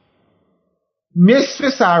میکنه. نصف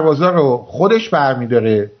سربازا رو خودش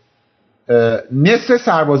برمیداره، نصف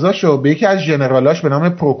سربازاشو به یکی از ژنرالاش به نام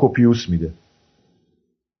پروکوپیوس میده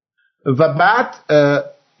و بعد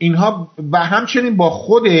اینها و همچنین با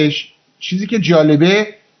خودش چیزی که جالبه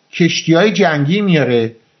کشتی‌های جنگی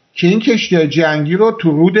میاره که این کشتی‌های جنگی رو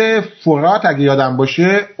تو رود فرات اگه یادم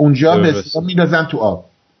باشه اونجا به اصطلاح میندازن تو آب.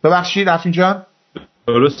 ببخشید افشین جان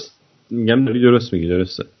درست میگم؟ درست میگی،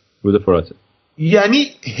 درسته، رود فرات. یعنی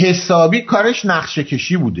حسابی کارش نقشه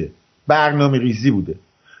کشی بوده، برنامه ریزی بوده.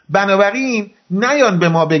 بنابراین نیان به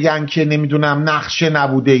ما بگن که نمیدونم نقشه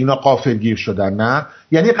نبوده اینا غافلگیر شدن. نه،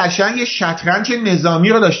 یعنی قشنگ یه شطرنج نظامی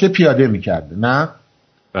رو داشته پیاده میکرده. نه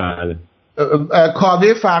بله.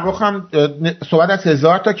 کاوه فرخ هم صحبت از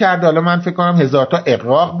 1000 تا کرده، حالا من فکر کنم 1000 تا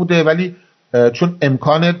اغراق بوده ولی چون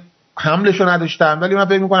امکان حملشو نداشتن، ولی من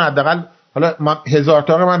فکر میکنم حداقل حالا 1000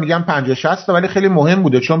 تا رو من میگم 50-60 تا، ولی خیلی مهم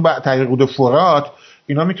بوده چون با طریق رود فرات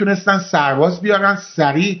اینا میتونستن سرباز بیارن،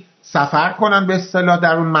 سریع سفر کنن به اصطلاح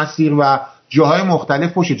در اون مسیر و جاهای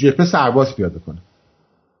مختلف پشت جبهه سرباز پیاده کنن.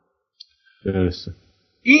 درسته.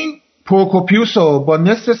 این پروکوپیوس رو با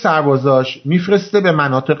نصف سربازاش میفرسته به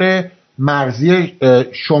مناطق مرزی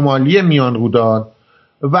شمالی میان رودان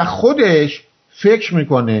و خودش فکر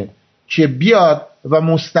میکنه که بیاد و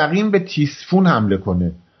مستقیم به تیسفون حمله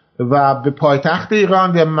کنه و به پایتخت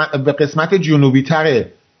ایران به قسمت جنوبی تر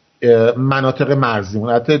مناطق مرزی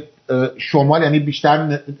حتی شمال، یعنی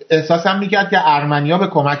بیشتر احساسم میکرد که ارمنیا به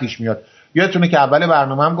کمکش میاد. یادتونه که اول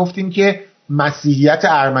برنامه هم گفتیم که مسیحیت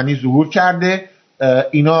ارمنی ظهور کرده،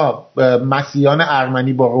 اینا مسیحیان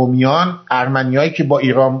ارمنی با رومیان، ارمنیایی که با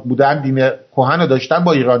ایران بودن دین کهن رو داشتن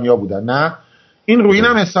با ایرانیا بودن. نه این روی این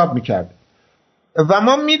هم حساب میکرد و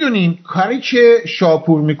ما میدونیم کاری که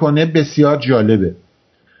شاپور میکنه بسیار جالبه.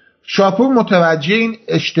 شاپور متوجه این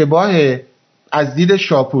اشتباه، از دید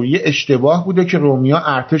شاپور یه اشتباه بوده که رومیا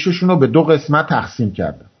ارتششون رو به 2 قسمت تقسیم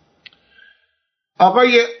کردن.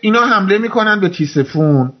 آقای اینا حمله میکنن به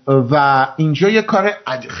تیسفون و اینجا یه کار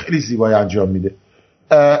خیلی زیبایی انجام میده.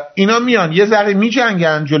 اینا میان یه ذره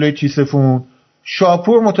میجنگن جلوی تیسفون،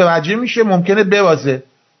 شاپور متوجه میشه ممکنه ببازه،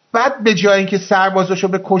 بعد به جای اینکه سربازاشو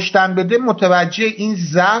به کشتن بده متوجه این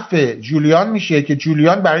ضعف جولیان میشه که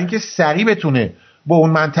جولیان برای اینکه سریع بتونه به اون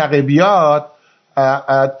منطقه بیاد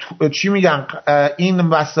چی میگن این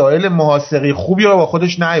وسایل محاصره خوبی رو با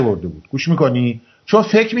خودش نیاورده بود. گوش میکنی؟ چون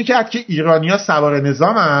فکر میکرد که ایرانیا سوار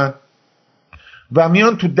نظامن و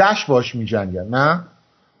میان تو دشت باش میجنگن. نه،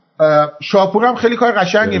 شاپور هم خیلی کار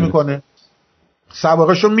قشنگی میکنه،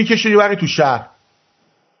 سوارشو میکشه یه تو شهر.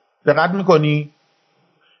 دقت میکنی؟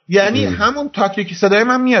 یعنی همون تاکتیکی صدای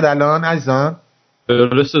من میاد الان عزیزان؟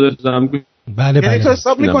 درسته دارم. بله یعنی تو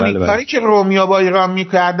حساب میکنی بله. کاری که رومیا با ایران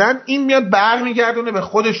میکردن این میاد برمیگردونه به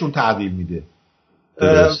خودشون تحویل میده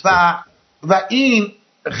و این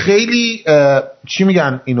خیلی چی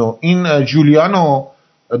میگن اینو، این جولیانو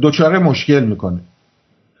دچار مشکل میکنه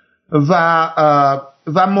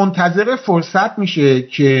و منتظر فرصت میشه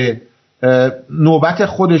که نوبت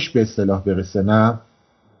خودش به اصطلاح برسه. نه،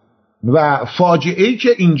 و فاجعه‌ای که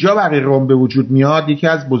اینجا برای روم به وجود میاد یکی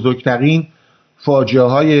از بزرگترین فاجعه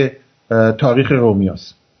های تاریخ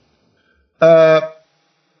رومیاست.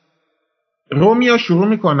 رومیا شروع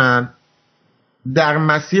میکنن در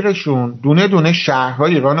مسیرشون دونه دونه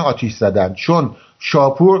شهرهای ایران آتیش زدن، چون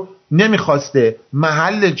شاپور نمیخواسته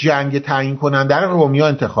محل جنگ تعیین کننده رو رومیا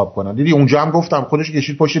انتخاب کنن. دیدی اونجا هم گفتم خودش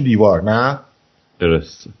کشید پشت دیوار. نه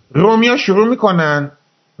درست. رومیا شروع میکنن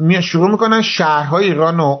شهرهای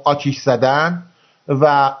ایران رو آتیش زدن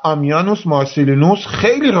و آمیانوس مارسیلینوس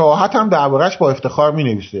خیلی راحت هم دربارش با افتخار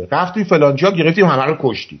مینویسه رفتی فلان جا گرفتیم همه رو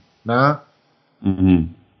کشتی. نه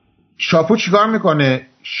شاپور چیکار میکنه؟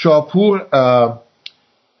 شاپور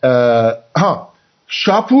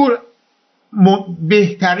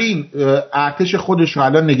بهترین ارتش خودش رو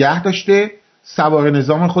الان نگه داشته، سوار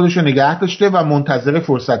نظام خودش رو نگه داشته و منتظر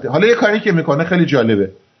فرصته. حالا یه کاری که میکنه خیلی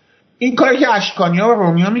جالبه. این کاری که اشکانیا و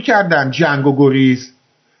رومیا میکردن، جنگ و گریز،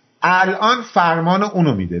 الان فرمان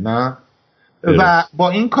اونو میده. نه و با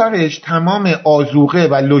این کارش تمام آذوقه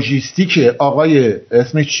و لوجیستیک آقای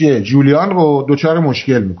اسمش چیه جولیان رو دچار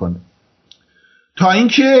مشکل میکنه، تا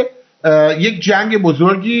اینکه یک جنگ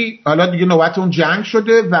بزرگی، حالا دیگه نوبت اون جنگ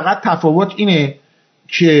شده. فقط تفاوت اینه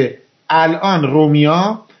که الان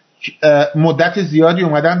رومیا مدت زیادی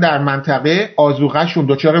اومدن در منطقه، آذوقه‌شون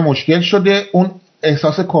دچار مشکل شده، اون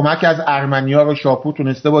احساس کمک از ارمنیا رو شاپور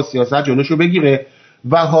تونسته با سیاست جلوشو بگیره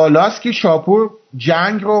و حالاست که شاپور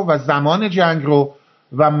جنگ رو و زمان جنگ رو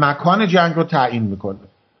و مکان جنگ رو تعیین میکنه.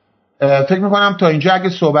 فکر میکنم تا اینجا اگه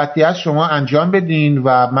صحبتی هست شما انجام بدین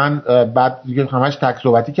و من بعد دیگه همش تک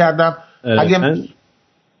صحبتی کردم. من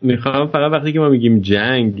میخوام فقط وقتی که ما میگیم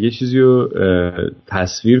جنگ یه چیزی رو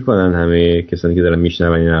تصویر کنن همه کسانی که دارن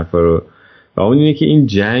میشنون این حرفا رو، و اون اینه که این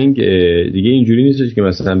جنگ دیگه اینجوری نیست که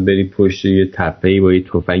مثلا بری پشت یه تپه‌ای با یه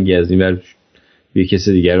تفنگی از این ور یه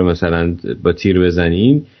کسی دیگر رو مثلا با تیر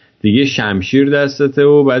بزنین، دیگه شمشیر دستته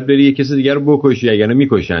و بعد بری یه کسی دیگر رو بکشی اگر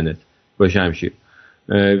میکشنت با شمشیر.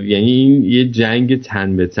 یعنی این یه جنگ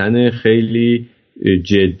تن به تن خیلی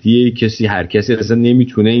جدیه. هر کسی اصلا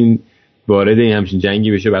نمیتونه این وارد این همچین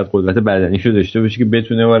جنگی بشه، بعد قدرت بدنیشو داشته باشه که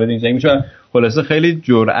بتونه وارد این جنگ بشه. خلاصه خیلی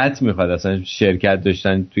جرأت میخواد اصلا شرکت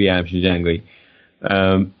داشتن توی همچین جنگایی.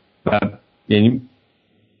 و یعنی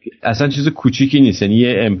اصلا چیز کوچیکی نیست. یعنی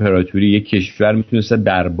یه امپراتوری، یه کشور میتونسته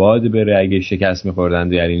در باد بره اگه شکست میخوردن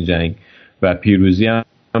در این جنگ، و پیروزی هم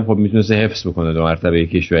خب میتونسته حفظ بکنه دو مرتبه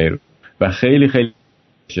یک کشوری رو. و خیلی خیلی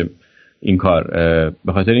این کار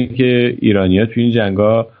به خاطر اینکه ایرانی‌ها توی این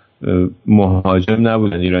جنگا مهاجم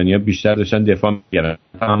نبودن، ایرانی‌ها بیشتر داشتن دفاع می‌کردن.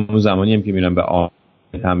 همون زمانی هم که میرن به آمد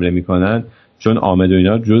حمله میکنن، چون آمد و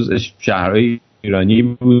اینا جزء شهرهای ایرانی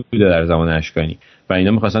بوده در زمان اشکانی و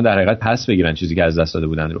اینا می‌خواستن در حقیقت پس بگیرن چیزی که از دست داده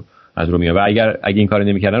بودن رو از رومیا، و اگه این کارو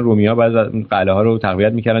نمی‌کردن رومیا بعد قلعه ها رو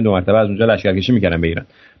تقویت می‌کردن، دو مرتبه از اونجا لشکرکشی می‌کردن به ایران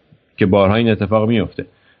که بارها این اتفاق میفته.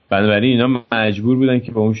 بنابراین اینا مجبور بودن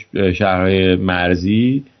که با اون شهرهای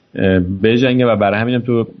مرزی بجنگه و برای همین هم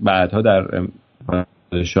تو بعدها در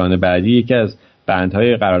شانه بعدی یکی از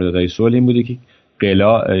بندهای قراردادهای صلح این بوده که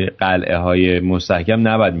قلعه های مستحکم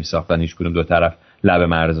نباید میساختن هیچ کدوم دو طرف لب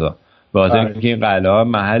مرزا، به خاطر اینکه این قلعه ها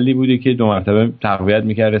محلی بوده که دو مرتبه تقویت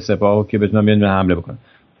میکرده سپاهو که بتونن بیان حمله بکنن.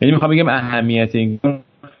 یعنی میخوام بگم اهمیت این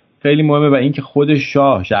خیلی مهمه و اینکه خود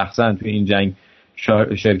شاه شخصا توی این جنگ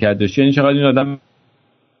شرکت داشته، یعنی چقدر این آدم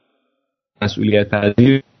مسئولیت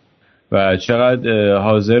پذیر و چقدر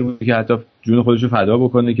حاضر بود که حتی جون خودش رو فدا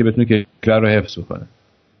بکنه که بتونه کشور رو حفظ بکنه.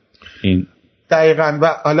 این دقیقاً.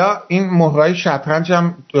 و حالا این مهرهای شطرنج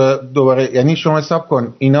هم دوباره، یعنی شما حساب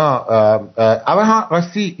کن اینا اول ها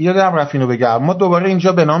راستی یادم رفت اینو بگم، ما دوباره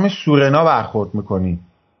اینجا به نام سورنا برخورد میکنیم.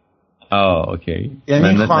 اوکی.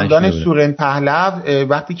 یعنی خاندان سورن پهلو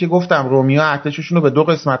وقتی که گفتم رومیا ارتششون رو به 2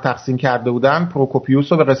 قسمت تقسیم کرده بودن،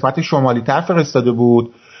 پروکوپیوس رو به قسمت شمالی تر فرستاده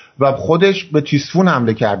بود و خودش به تیسفون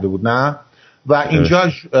حمله کرده بود، نه؟ و اینجا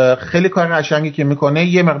خیلی کار قشنگی که میکنه،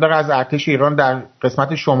 یه مقدار از ارتش ایران در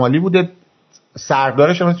قسمت شمالی بوده،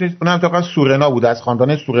 سردارش اونم تا سورنا بوده از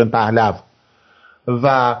خاندان سورن پهلو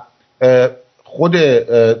و خود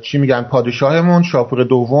چی میگن پادشاهمون شاپور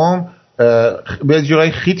دوم به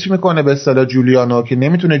جورای خیت میکنه به اصطلاح جولیانو که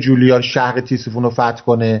نمیتونه جولیان شهر تیسفون رو فتح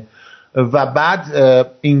کنه و بعد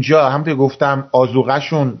اینجا همونطور گفتم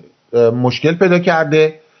آذوقه‌شون مشکل پیدا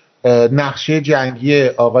کرده. نقشه جنگی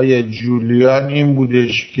آقای جولیان این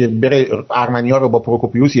بودش که بره ارمنی‌ها رو با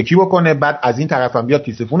پروکوپیوس یکی بکنه، بعد از این طرف هم بیاد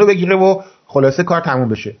تیسفون رو بگیره و خلاصه کار تموم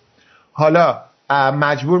بشه. حالا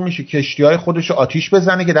مجبور میشه کشتی‌های خودش رو آتیش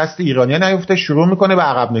بزنه که دست ایرانی‌ها نیفته، شروع میکنه به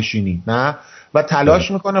عقب نشینی، نه؟ و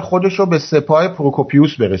تلاش میکنه خودش رو به سپاه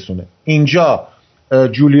پروکوپیوس برسونه. اینجا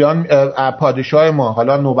جولیان پادشاه ما،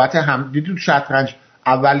 حالا نوبت هم دیدید شطرنج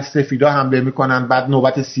اول سفیدا حمله میکنن بعد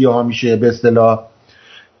نوبت سیاها میشه به اصطلاح.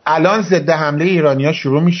 الان ضد حمله ایرانی‌ها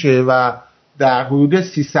شروع میشه و در حدود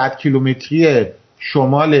 300 کیلومتری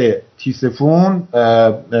شمال تیسفون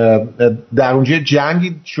در اونجا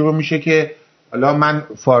جنگی شروع میشه که حالا من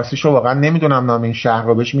فارسیشو واقعا نمیدونم نام این شهر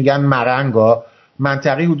رو، بهش میگن مرنگا،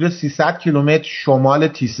 منطقه حدود 300 کیلومتر شمال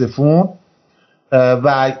تیسفون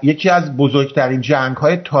و یکی از بزرگترین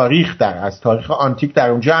جنگ‌های تاریخ از تاریخ آنتیک در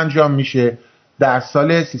اونجا انجام میشه در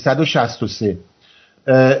سال 363.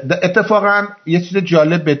 اتفاقا یه چیز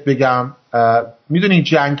جالب بهت بگم، میدونی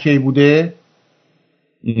جنگ کی بوده؟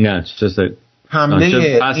 نه چه حمله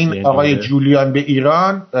این آقای جولیان به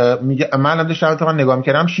ایران من الان داشتم نگاه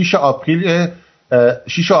می‌کردم 6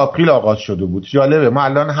 آپریل آغاز شده بود. جالبه ما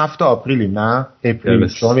الان 7 آپریلیم، نه اپریل،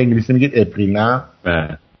 شما به انگلیسی میگید اپریل، نه؟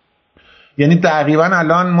 یعنی تقریبا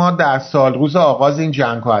الان ما در سال روز آغاز این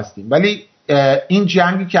جنگ ها هستیم، ولی این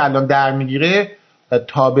جنگی که الان در میگیره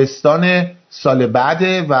تابستان سال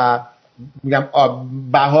بعده و میگم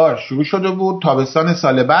بهار شروع شده بود، تابستان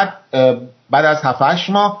سال بعد از 7-8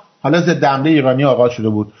 ماه حالا ضد حمله ایرانی آغاز شده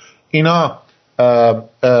بود. اینا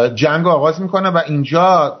جنگ آغاز میکنه و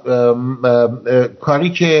اینجا کاری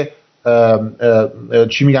که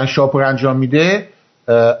چی میگن شاپور انجام میده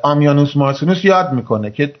آمیانوس مارسینوس یاد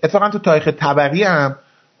میکنه که اتفاقا تو تاریخ طبری هم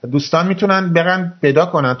دوستان میتونن برن پیدا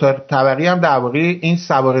کنن. تا طبری هم در واقع این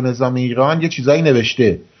سوار نظام ایران یه چیزایی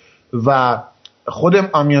نوشته و خود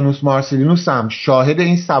آمیانوس مارسلینوس هم شاهد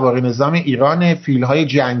این سوار نظام ایران، فیلهای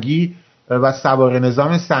جنگی و سوار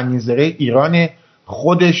نظام سنگین‌زره ایران.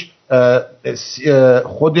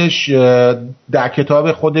 خودش در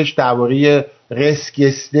کتاب خودش درباره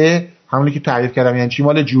رسکسته، همونی که تعریف کردم یعنی چی،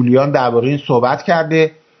 مال جولیان درباره این صحبت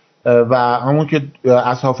کرده و همون که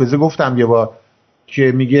از حافظه گفتم یه بار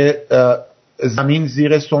که میگه زمین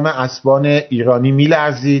زیر سم اسبان ایرانی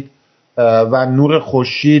میلرزید و نور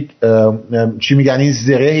خورشید چی میگن این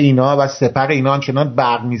زره اینا و سپر اینا چنان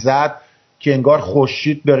برق میزد که انگار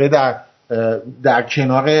خورشید داره در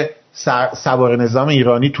کنار سوار نظام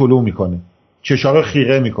ایرانی طلوع میکنه، چشا رو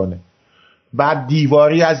خیره میکنه. بعد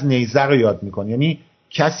دیواری از نیزه رو یاد میکنه. یعنی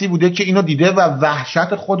کسی بوده که اینو دیده و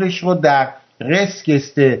وحشت خودش رو در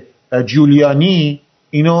رسکست جولیانی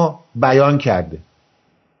اینو بیان کرده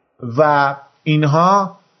و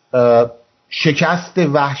اینها شکست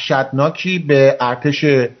وحشتناکی به ارتش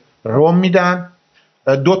روم میدن.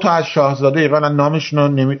 2 تا از شاهزاده ایران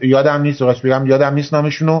نامشون یادم نیست، راست بگم یادم نیست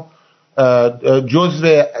نامشونو،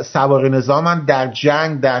 جزو سوار نظامن، در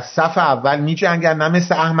جنگ در صف اول می جنگن، نه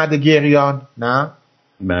مثل احمد گریان، نه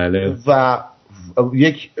بله، و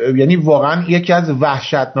یعنی واقعا یکی از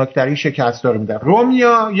وحشتناکترین شکست‌ها رو میدن.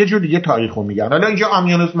 رومیا یه جور دیگه تاریخو میگن. حالا اینجا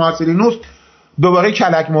آمیانوس مارسلینوس دوباره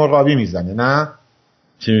کلک مرغابی میزنه، نه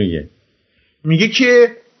چی میگه؟ میگه که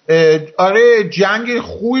آره جنگ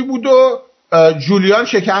خوبی بود و جولیان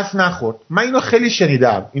شکست نخورد. من اینو خیلی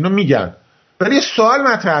شنیدم، اینو میگن، ولی سوال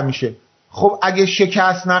مطرح میشه خب اگه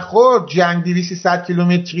شکست نخورد، جنگ 200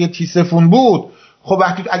 کیلومتری تیسفون بود، خب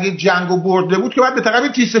وقتی اگه جنگو برده بود که بعد به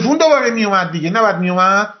طرف تیسفون دوباره میومد دیگه، نه بعد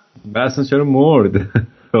میومد؟ اصلا چرا مرد؟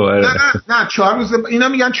 نه 4 روز، اینا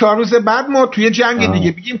میگن 4 روز بعد مرد توی جنگ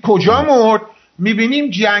دیگه. بگیم کجا مرد؟ میبینیم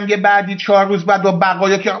جنگ بعدی 4 روز بعد و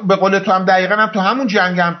بقایا که به قول تو هم دقیقاً هم تو همون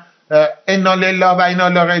جنگم انا لله و انا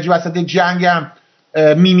الیه راجعون وسط جنگم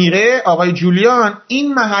میمیره آقای جولیان.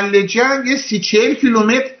 این محل جنگ 30-40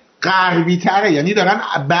 کیلومتر غربی تره، یعنی دارن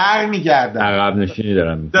بر میگردن، عقب نشینی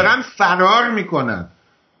دارن فرار میکنن.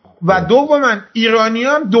 و دوما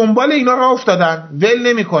ایرانیان دنبال اینا راه افتادن، ول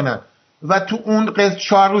نمیکنن و تو اون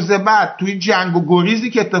 4 روز بعد توی جنگ و گریزی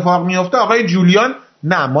که اتفاق میفته آقای جولیان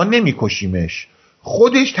نه ما نمیکشیمش،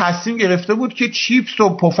 خودش تصمیم گرفته بود که چیپس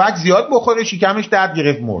و پفک زیاد بخوره، شکمش درد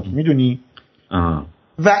گرفت مرد. میدونی؟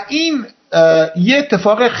 و این یه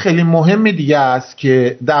اتفاق خیلی مهم دیگه است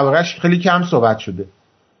که دربارش خیلی کم صحبت شده.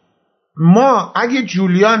 ما اگه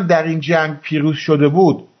جولیان در این جنگ پیروز شده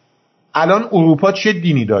بود الان اروپا چه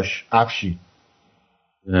دینی داشت افشین؟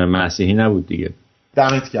 مسیحی نبود دیگه.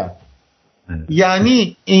 دمت کرد.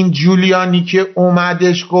 یعنی این جولیانی که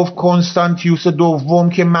اومدش گفت کنستانتیوس دوم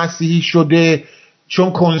که مسیحی شده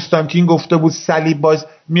چون کنستانتین گفته بود صلیب باز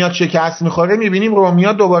میاد شکست میخوره، میبینیم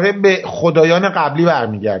رومیا دوباره به خدایان قبلی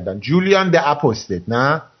برمیگردن. جولیان د اپوستت،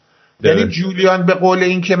 نه؟ یعنی جولیان به قول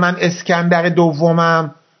این که من اسکندر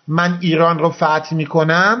دومم، من ایران رو فتح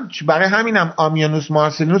میکنم، برای همینم آمیانوس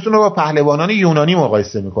مارسلینوس رو با پهلوانان یونانی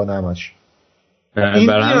مقایسه میکنه همش.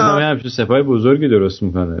 برای همین سپاه بزرگی درست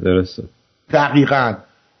میکنه. درسته، دقیقاً.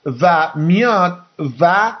 و میاد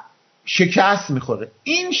و شکست میخوره.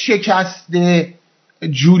 این شکست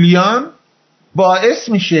جولیان باعث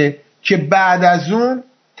میشه که بعد از اون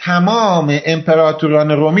تمام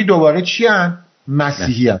امپراتوران رومی دوباره چی هن؟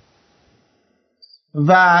 مسیحی هن.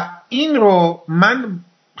 و این رو من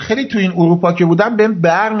خیلی تو این اروپا که بودم بهم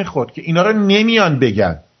بر میخورد که اینا رو نمیان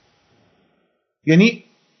بگن. یعنی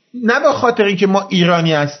نه به خاطر اینکه ما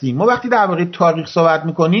ایرانی هستیم، ما وقتی درباره تاریخ صحبت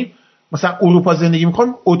میکنیم مثلا اروپا زندگی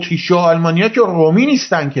میکنیم، اتریش و آلمانیا که رومی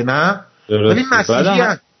نیستن که، نه؟ ولی مسیحی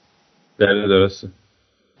هن. درسته.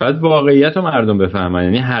 بعد واقعیت رو مردم بفهمن،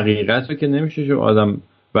 یعنی حقیقت رو که نمیشه شو آدم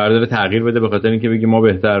برداره تغییر بده به خاطر اینکه بگی ما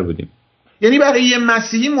بهتر بودیم. یعنی برای یه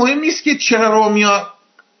مسیحی مهم نیست که چرا رومیا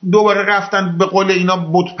دوباره رفتن به قول اینا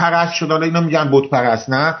بت پرست شدن، اینا میگن بت پرست،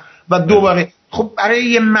 نه؟ و دوباره خب برای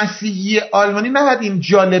یه مسیحی آلمانی نباید این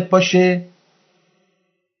جالب باشه؟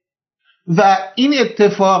 و این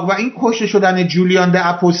اتفاق و این کشته شدن جولیان د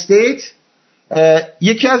اپوستیت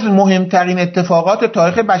یکی از مهمترین اتفاقات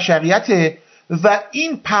تاریخ بشریته. و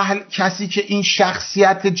این کسی که این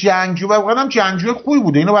شخصیت جنگجو و واقعا هم جنگجو خوبی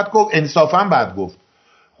بوده، اینو باید گفت، انصافا باید گفت،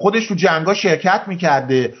 خودش تو جنگا شرکت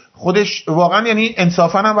میکرده، خودش واقعا یعنی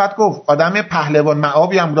انصافا هم باید گفت آدم پهلوان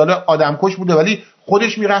معابی هم بوده، آدم کش بوده ولی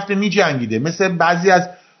خودش میرفته میجنگیده، مثل بعضی از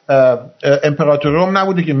امپراتور روم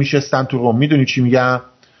نبوده که میشستن تو روم. میدونی چی میگم؟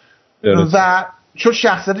 و چون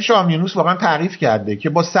شخصیتش آمیانوس واقعا تعریف کرده که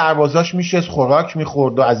با سربازاش میشست خوراک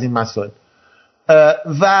میخورد و از این مسائل.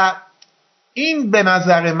 و این به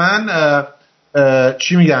نظر من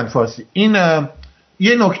چی میگن فارسی، این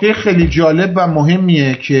یه نکته خیلی جالب و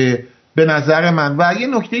مهمیه که به نظر من، و یه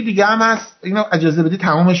نکته دیگه هم هست اینو اجازه بدی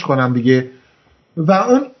تمامش کنم دیگه، و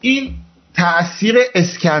اون این تأثیر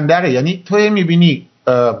اسکندره. یعنی تو میبینی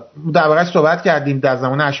درباره‌اش صحبت کردیم در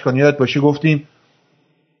زمان اشکانیات باشه، گفتیم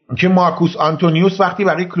که مارکوس آنتونیوس وقتی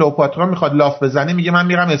برای کلئوپاترا میخواد لاف بزنه میگه من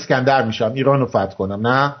میرم اسکندر میشم ایران رو فتح کنم،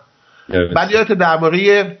 نه؟ بعد یادت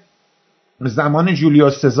درباره زمان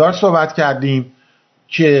جولیوس سزار صحبت کردیم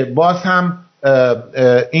که باز هم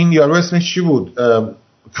این یارو اسمش چی بود؟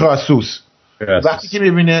 کراسوس. وقتی که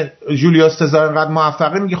میبینه جولیوس سزار انقدر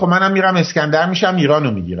موفقه میگه خب منم میرم اسکندر میشم ایران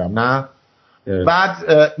رو میگیرم، نه؟ بعد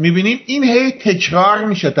میبینیم این هی تکرار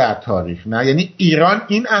میشه در تاریخ، نه؟ یعنی ایران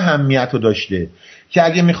این اهمیت رو داشته که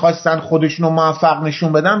اگه میخواستن خودشون رو موفق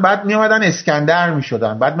نشون بدن بعد میامدن اسکندر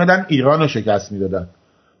میشدن، بعد میدن ایران رو شکست میدادن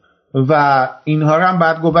و اینها رو هم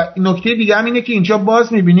بعد گفت. و نکته دیگه هم اینه که اینجا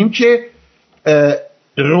باز میبینیم که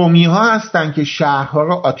رومی ها هستن که شهرها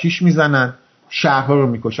رو آتیش میزنن، شهرها رو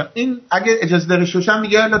میکشن. این اگه اجازه داره شوشم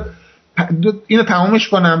میگه اینو تمامش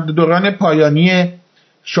کنم، دوران پایانی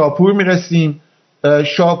شاپور میرسیم.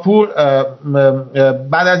 شاپور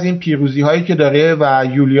بعد از این پیروزی هایی که داره و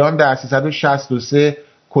یولیان در 363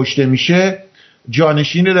 کشته میشه،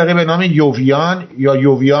 جانشین داره به نام یوویان یا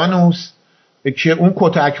یوویانوس که اون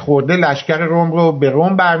کتک خورده لشکر روم رو به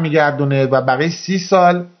روم برمیگردونه و برای 30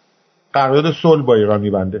 سال قرارداد صلح با ایران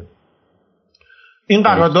میبنده. این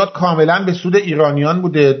قرارداد کاملا به سود ایرانیان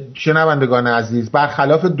بوده. شنوندگان عزیز،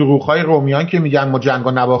 برخلاف دروغ‌های رومیان که میگن ما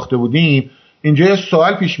جنگو نباخته بودیم، اینجا یه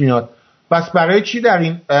سوال پیش میاد، پس برای چی در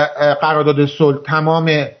این قرارداد صلح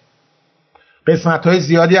تمام قسمت‌های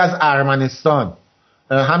زیادی از ارمنستان،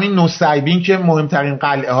 همین نوسیبین که مهمترین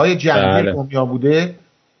قلعه‌های جنگی رومیا بوده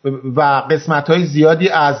و قسمت‌های زیادی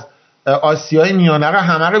از آسیای میانه رو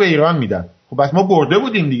همه رو به ایران میدن؟ خب بس ما برده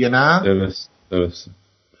بودیم دیگه، نه؟ درست.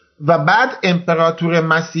 و بعد امپراتور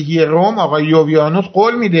مسیحی روم آقای یوویانوس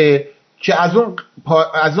قول میده که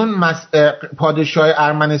از اون پادشاه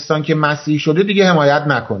ارمنستان که مسیحی شده دیگه حمایت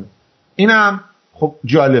نکنه. اینم خب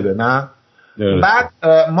جالبه، نه؟ بعد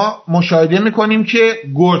ما مشاهده میکنیم که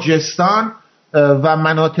گرجستان و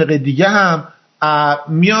مناطق دیگه هم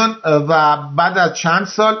میان و بعد از چند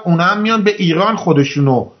سال اونا هم میان به ایران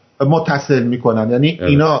خودشونو متصل میکنن، یعنی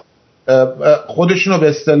اینا خودشونو به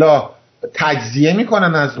اصطلاح تجزیه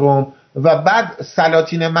میکنن از روم و بعد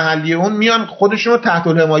سلاطین محلی اون میان خودشونو تحت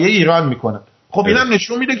الحمایه ایران میکنن. خب اینم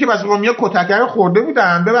نشون میده که بس رومیا کتکر خورده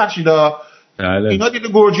بودن، ببخشید اینا دیده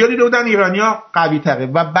گرجیا دیده بودن ایرانیا قوی تره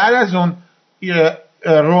و بعد از اون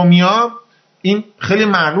رومیا این خیلی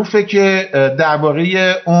معروفه که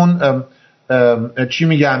درباره اون چی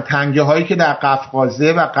میگن تنگه هایی که در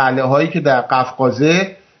قفقازه و قلعه هایی که در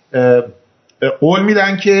قفقازه قول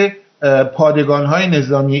میدن که پادگان های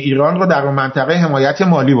نظامی ایران رو در اون منطقه حمایت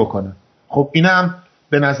مالی بکنن. خب اینم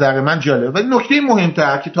به نظر من جالبه. و نکته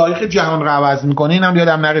مهمتر که تاریخ جهان رو عوض میکنه، اینم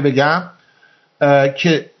یادم نره بگم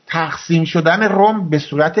که تقسیم شدن روم به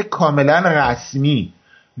صورت کاملا رسمی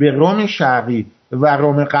به روم شرقی و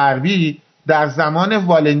روم غربی در زمان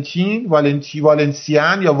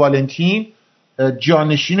والنسیان یا والنتین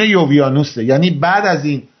جانشین یوویانوسه، یعنی بعد از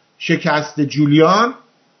این شکست جولیان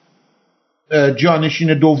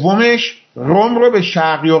جانشین دومش روم رو به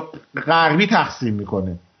شرقی و غربی تقسیم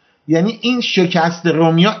میکنه. یعنی این شکست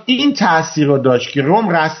رومیا این تأثیر رو داشت که روم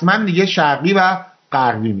رسما دیگه شرقی و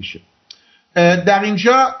غربی میشه. در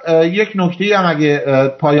اینجا یک نکته هم اگه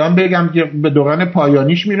پایان بگم که به دوران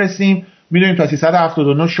پایانیش میرسیم. میدونیم تا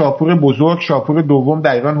 379 شاپور بزرگ، شاپور دوم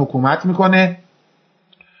در ایران حکومت میکنه.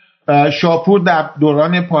 شاپور در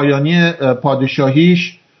دوران پایانی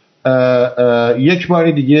پادشاهیش یک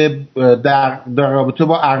بار دیگه در رابطه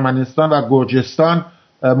با ارمنستان و گرجستان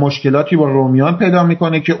مشکلاتی با رومیان پیدا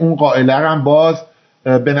میکنه که اون قائله هم باز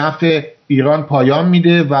به نفع ایران پایان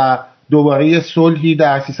میده و دوباره صلحی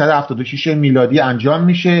در 376 میلادی انجام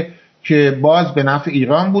میشه که باز به نفع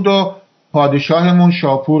ایران بود و پادشاهمون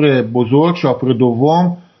شاپور بزرگ، شاپور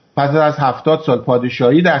دوم، پس از 70 سال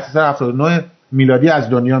پادشاهی در 379 میلادی از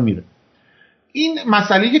دنیا میره. این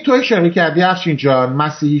مسئله که تو اشاره کردی افشین جان،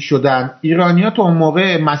 مسیحی شدن، ایرانی‌ها تو اون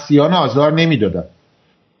موقع مسیحیان آزار نمیدادن،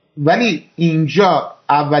 ولی اینجا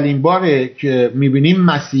اولین باره که میبینیم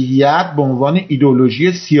مسیحیت به عنوان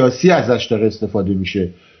ایدئولوژی سیاسی ازش داره استفاده میشه،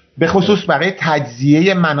 به خصوص برای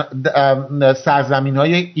تجزیه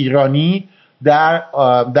سرزمین‌های ایرانی در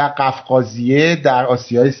قفقازیه، در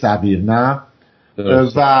آسیای صغیر، نه؟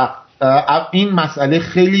 و این مسئله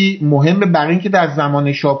خیلی مهمه برای اینکه در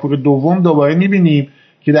زمان شاپور دوم دوباره میبینیم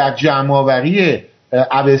که در جمع‌آوری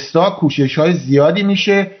اوستا کوشش‌های زیادی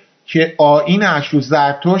میشه که آیین اشور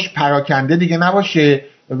زرتشت پراکنده دیگه نباشه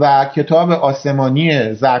و کتاب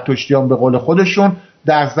آسمانی زرتشتیان به قول خودشون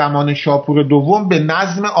در زمان شاپور دوم به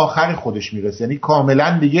نظم آخر خودش میرسه، یعنی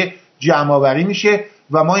کاملا دیگه جمع‌آوری میشه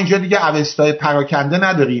و ما اینجا دیگه اوستای پراکنده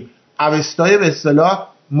نداریم، اوستای به اصطلاح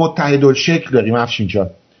متحدالشکل داریم افشین جان،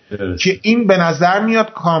 که این به نظر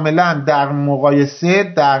میاد کاملا در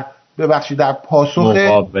مقایسه در پاسخ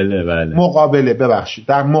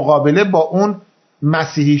در مقابله با اون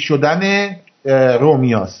مسیحی شدن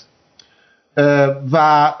رومیاست.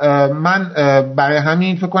 و من برای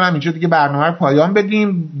همین فکر کنم اینجا دیگه برنامه رو پایان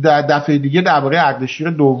بدیم، در دفعه دیگه درباره اردشیر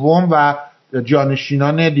دوم و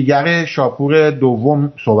جانشینان دیگر شاپور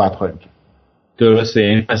دوم صحبت خواهیم کرد. درسته،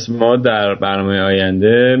 این پس ما در برنامه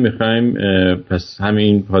آینده میخوایم پس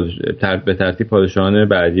همین به ترتیب پادشاهان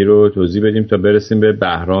بعدی رو توضیح بدیم تا برسیم به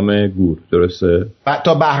بهرام گور، درسته؟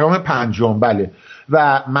 تا بهرام پنجم، بله.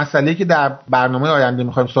 و مسئله که در برنامه آینده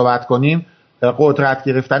میخوایم صحبت کنیم قدرت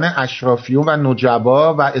گرفتن اشرافیون و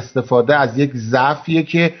نجبا و استفاده از یک ضعفیه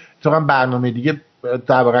که طبعا برنامه دیگه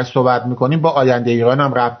درباره‌اش صحبت میکنیم، با آینده ایران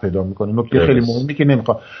هم ربط پیدا میکنه. نکته خیلی مهمی که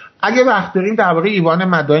نمیخوام اگه وقت داریم درباره ایوان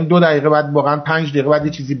مدائن 2 دقیقه بعد، واقعا 5 دقیقه بعد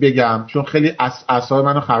یه چیزی بگم چون خیلی اعصاب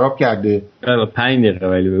منو خراب کرده. 5 دقیقه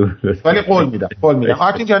ولی قول میدم.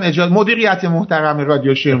 آرتین جان اجازه، مدیریت محترم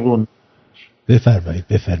رادیو شمرون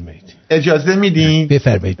بفرمایید اجازه میدین؟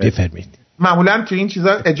 بفرمایید. معمولا تو این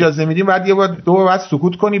چیزا اجازه میدیم بعد یه بار دو بار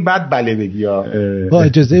سکوت کنی بعد بله بگی. با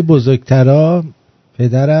اجازه بزرگترا،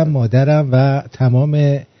 پدرم، مادرم و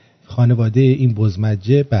تمام خانواده این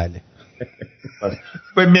بزمجه، بله.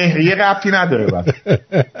 به مهریه ربطی نداره بس.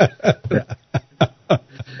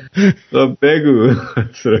 خب بگو.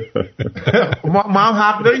 ما هم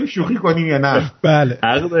حق داریم شوخی کنیم یا نه؟ بله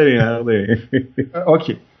حق داریم.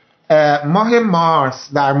 اوکی.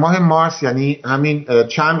 در ماه مارس یعنی همین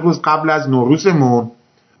چند روز قبل از نوروزمون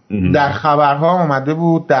در خبرها اومده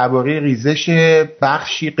بود درباره ریزش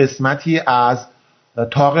بخشی قسمتی از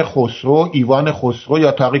تاق خسرو، ایوان خسرو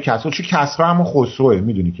یا تاق کسرو، چون کسرا همون خسروه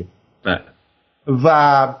میدونی که.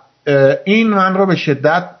 و این من رو به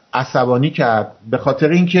شدت عصبانی کرد به خاطر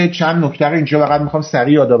اینکه چند نکته رو اینجا فقط میخوام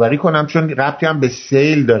سریع یادآوری کنم چون ربطی هم به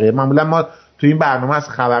سیل داره. معمولا ما تو این برنامه از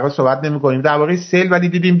خبرها صحبت نمی‌کنیم درباره سیل، ولی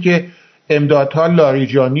دیدیم که امدادها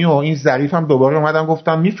لاریجانی و این ظریف هم دوباره اومدن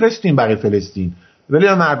گفتن میفرستیم برای فلسطین ولی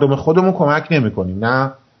به مردم خودمون کمک نمی‌کنیم.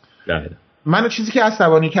 نه منو چیزی که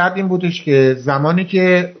عصبانی کرد این بودش که زمانی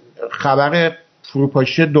که خبر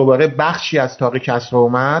فروپاشی دوباره بخشی از تاریخ کسرا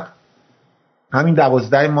اومد، همین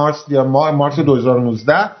 12 مارس یا مارس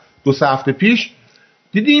 2019 2 هفته پیش،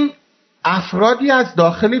 دیدیم افرادی از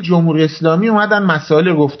داخل جمهوری اسلامی اومدن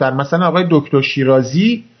مسائل گفتن. مثلا آقای دکتر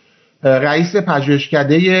شیرازی رئیس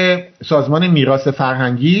پژوهشکده سازمان میراث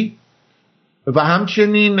فرهنگی و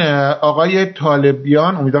همچنین آقای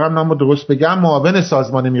طالبیان، امیدوارم نامو درست بگم، معاون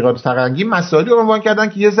سازمان میراث فرهنگی، مسائلی رو عنوان کردن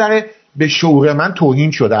که یه ذره به شعور من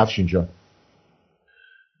توهین شده. افشین جان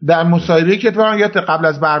در مصاحبه‌ای که قبل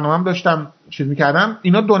از برنامه‌ام داشتم چیز می‌کردم،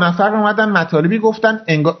 اینا 2 نفر اومدن مطالبی گفتن،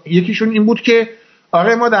 یکیشون این بود که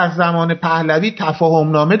آره ما در زمان پهلوی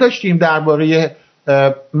تفاهم نامه داشتیم درباره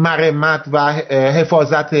مرمت و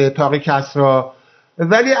حفاظت تاریخ کسرا،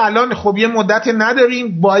 ولی الان خب یه مدت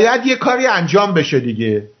نداریم، باید یه کاری انجام بشه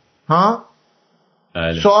دیگه. ها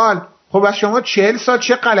سوال، خب از شما 40 سال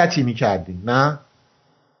چه غلطی می‌کردین؟ نه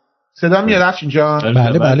صدا میاد اینجا؟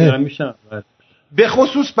 بله. به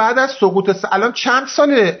خصوص بعد از سقوط الان چند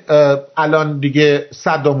ساله الان دیگه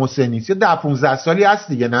صدام حسینی است؟ 10-15 سالی هست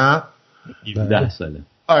دیگه. نه 17 ساله.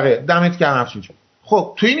 آره دمت گرم افشین.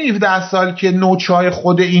 خب تو این 17 سال که نوچای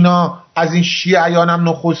خود اینا از این شیعیانم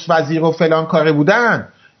نخست وزیر و فلان کاره بودن،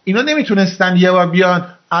 اینا نمیتونستن یه بار بیان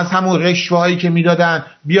از همون رشوه‌هایی که میدادن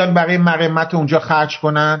بیان برای مرمت اونجا خرج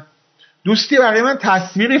کنن؟ دوستی برای من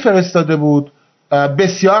تصویری فرستاده بود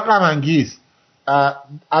بسیار غم انگیز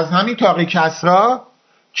از همین تاریخ کسرا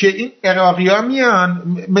که این عراقی‌ها میان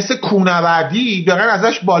مثل کوهنوردی دارن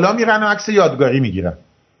ازش بالا میرن و عکس یادگاری میگیرن.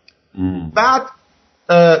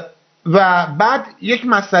 بعد یک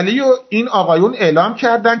مسئله رو این آقایون اعلام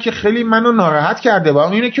کردن که خیلی منو ناراحت کرده و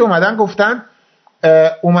اینه که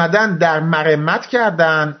اومدن در مرمت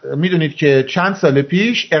کردن. میدونید که چند سال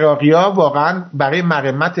پیش عراقی‌ها واقعا برای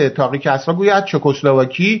مرمت تاریخ کسرا گویا از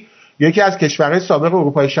چکسلواکی، یکی از کشورهای سابق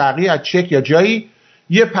اروپای شرقی، از چک یا جایی،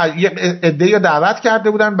 یه عده‌ای دعوت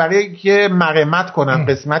کرده بودن برای که مرمت کنن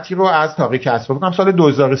قسمتی رو از تاریخ کسرا. فکر کنم سال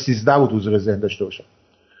 2013 بود حضور ذهن داشته باشم.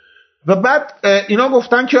 و بعد اینا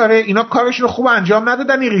گفتن که آره اینا کارشون رو خوب انجام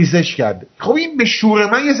ندادن، این ریزش کرده. خب این به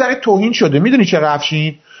شعور من یه ذره توهین شده. میدونی چرا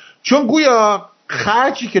افشین؟ چون گویا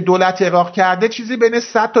خرجی که دولت عراق کرده چیزی بین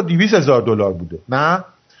 100 تا 200 هزار دلار بوده. نه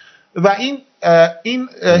و این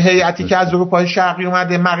هیئتی که از اروپای شرقی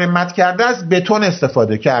اومده مرمت کرده از بتون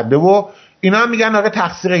استفاده کرده و اینا هم میگن آره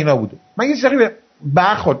تقصیر اینا بوده. من یه ذره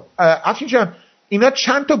برخورد افشین جان، اینا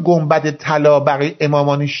چند تا گنبد طلا برای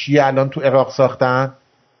امامان شیعه الان تو عراق ساختن؟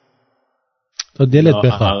 تا دلت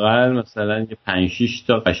بخواد حداقل مثلا 5-6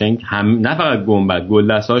 تا قشنگ نه فقط گنبد،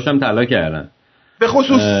 گلدسته‌هاش هم طلا کردن. به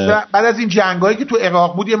خصوص بعد از این جنگایی که تو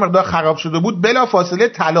عراق بود یه مقدار خراب شده بود، بلافاصله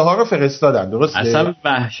طلاها رو فرستادن. درسته؟ اصلا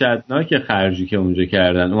وحشتناک خرجی که اونجا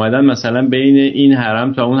کردن. اومدن مثلا بین این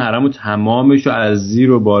حرم تا اون حرم و تمامش رو از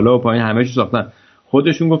زیر و بالا و پایین همه‌شو ساختن.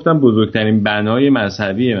 خودشون گفتن بزرگترین بنای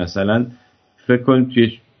مذهبی، مثلا فکر کن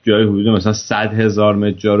توی جای حدود مثلا 100,000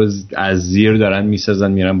 متر جا رو از زیر دارن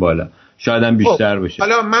میسازن میرن بالا، شاید هم بیشتر بشه.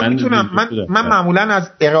 حالا من معمولا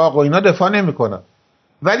از عراق و اینا دفاع نمی‌کنم،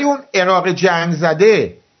 ولی اون عراق جنگ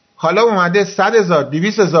زده حالا اومده 100,000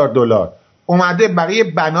 200,000 دلار اومده برای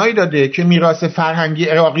بنایی داده که میراث فرهنگی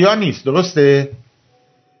عراقی‌ها نیست. درسته؟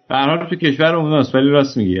 به هر حال تو کشور اوناست، ولی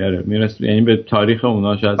راست میگی. آره میراث، یعنی به تاریخ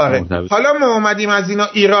اونا شاید مرتبط. حالا ما اومدیم از اینا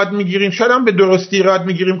ایراد میگیریم، شاید هم به درستی ایراد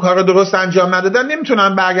میگیریم، کارو درست انجام ندادن.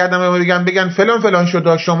 نمیتونن برگردن بگن فلان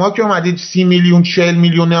شده، شما که اومدید 30 میلیون 40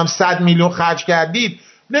 میلیون هم 100 میلیون خرج کردید،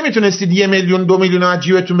 نمیتونستید 1 میلیون 2 میلیون از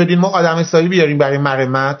جیبتون بدین ما آدم حسابی بیاریم برای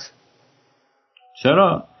مرمت؟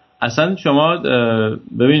 چرا؟ اصلا شما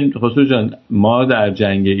ببین خسرو جان، ما در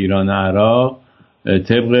جنگ ایران و عراق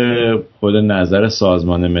طبق خود نظر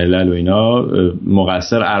سازمان ملل و اینا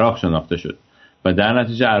مقصر عراق شناخته شد و در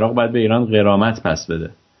نتیجه عراق باید به ایران غرامت پس بده،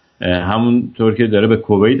 همون طور که داره به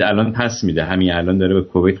کویت الان پس میده. همین الان داره به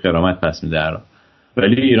کویت غرامت پس میده عراق،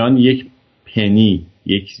 ولی ایران 1 پنی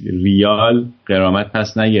 1 ریال غرامت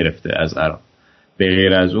پس نگرفته از عراق. به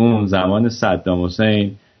غیر از اون زمان صدام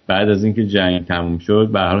حسین بعد از اینکه جنگ تموم شد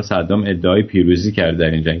به هر حال صدام ادعای پیروزی کرد در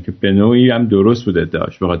این جنگ که به نوعی هم درست بود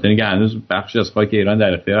ادعاش، به خاطر اینکه هنوز بخشی از خاک ایران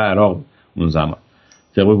در اختیار عراق اون زمان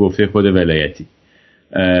طبق گفته خود ولایتی.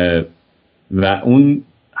 و اون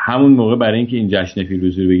همون موقع برای اینکه این جشن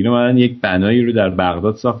پیروزی رو بگیرن اومدن یک بنایی رو در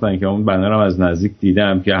بغداد ساختن که اون بنا رو از نزدیک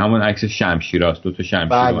دیدم که همون عکس شمشیراست، دو تا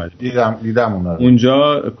شمشیر اومد. دیدم اونا رو.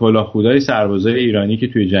 اونجا کلاهخودای سربازای ایرانی که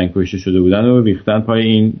توی جنگ کشته شده بودن رو ریختن پای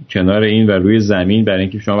این کنار این و روی زمین، برای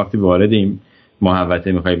اینکه شما وقتی وارد این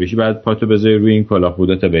محوطه میخوای بشی بعد پاتو بذاری روی این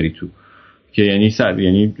کلاهخودا تا بری تو، که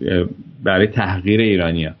یعنی برای تحقیر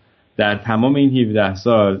ایرانی‌ها. در تمام این 17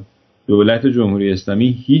 سال دولت جمهوری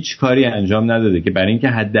اسلامی هیچ کاری انجام نداده که برای اینکه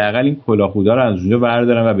حداقل این کلاهخودا رو از اونجا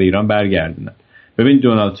بردارن و به ایران برگردونن. ببین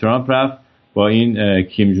دونالد ترامپ رفت با این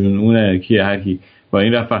کیم جون اون هر کی با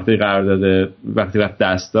این رفت وقتی رفت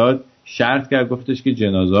دست داد، شرط کرد گفتش که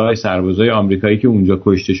جنازه‌های سربازای آمریکایی که اونجا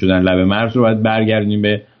کشته شدن لب مرز رو باید برگردونیم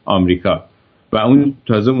به آمریکا. و اون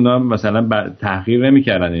تازه اونا مثلا تحقیر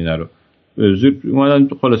نمی‌کردن اینا رو، اومدن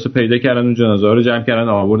خلاصه پیدا کردن اون جنازه‌ها رو جمع کردن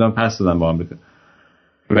آوردن پس دادن به آمریکا.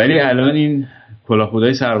 ولی الان این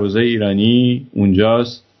کلاهخودای سربازای ایرانی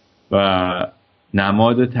اونجاست و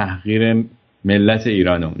نماد تحقیر ملت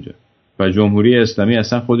ایران اونجا و جمهوری اسلامی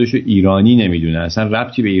اصلا خودشو ایرانی نمیدونه، اصلا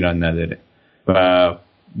ربطی به ایران نداره و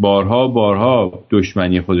بارها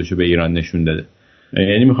دشمنی خودشو به ایران نشون داده.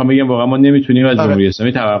 یعنی میخوام بگم واقعا ما نمیتونیم از جمهوری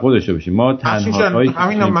اسلامی توقع داشته باشیم. ما تنها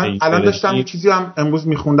همین من الان داشتم یه چیزی هم امروز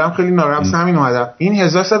میخوندم خیلی ناراحت همین اومدم. این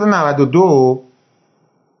 1192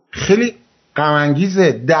 خیلی غم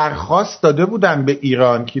انگیزه، درخواست داده بودن به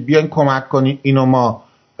ایران که بیاین کمک کنین اینو ما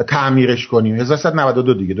تعمیرش کنیم.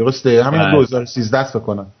 1192 دیگه درسته؟ همین 2013 است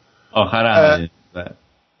بکنم آخر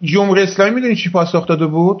جمهوری اسلامی میدونی چی پاسخ داده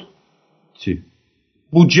بود؟ چی؟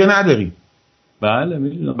 بودجه نداریم. بله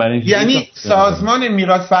میدونم. یعنی سازمان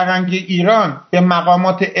میراث فرهنگی ایران به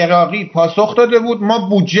مقامات عراقی پاسخ داده بود ما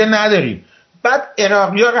بودجه نداریم. بعد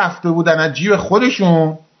عراقی‌ها رفته بودن از جیب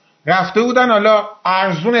خودشون، رفته بودن حالا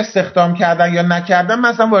ارزون استخدام کردن یا نکردن،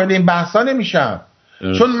 مثلا وارد این بحثا نمیشم.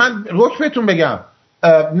 چون من رک بهتون بگم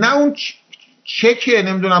نه اون چکه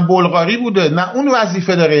نمیدونم بلغاری بوده، نه اون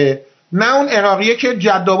وظیفه داره، نه اون عراقیه که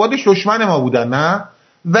جدآبادش دشمن ما بودن، نه،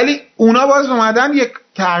 ولی اونا باز اومدن یک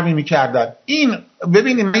ترمیمی کردن. این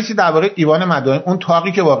ببینید من چیزی درباره ایوان مدائن، اون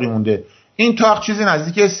تاقی که باقی مونده، این تاق چیزی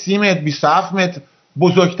نزدیک 30 متر 27 متر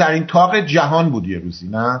بزرگترین تاق جهان بود یه روزی،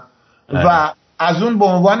 نه؟ و از اون به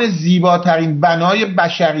عنوان زیباترین بنای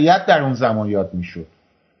بشریت در اون زمان یاد میشد.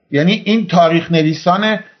 یعنی این تاریخ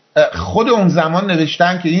نویسان خود اون زمان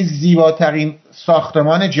نوشتن که این زیباترین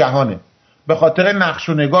ساختمان جهانه به خاطر نقش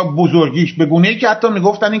و نگاه بزرگیش، به گونه‌ای که حتی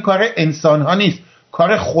میگفتن این کار انسان ها نیست،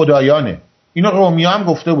 کار خدایانه. اینو رومیا هم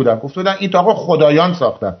گفته بودن این تاقو خدایان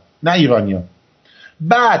ساختن نه ایرانیان.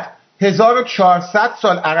 بعد 1400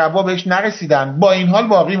 سال عربا بهش نرسیدن، با این حال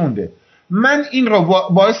باقی مونده. من این رو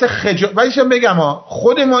باعث ولیش بگم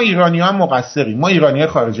خود ما ایرانی‌ها هم مقصریم، ما ایرانی‌های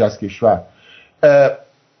خارج از کشور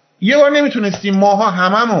یه بار نمیتونستیم ماها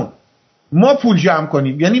هممون ما پول جمع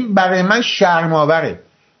کنیم. یعنی برای من شرم‌آوره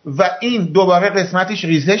و این دوباره قسمتش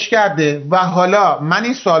ریزش کرده. و حالا من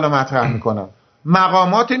این سوالو مطرح میکنم،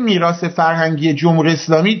 مقامات میراث فرهنگی جمهوری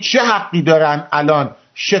اسلامی چه حقی دارن الان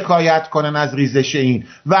شکایت کنن از ریزش این،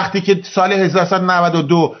 وقتی که سال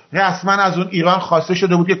 1192 رسما از اون ایران خواسته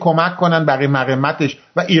شده بود که کمک کنن برای مرمتش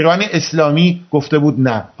و ایران اسلامی گفته بود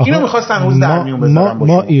نه. اینو می‌خواستن روز در میون بذارن.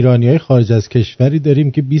 ما ایرانیای خارج از کشوری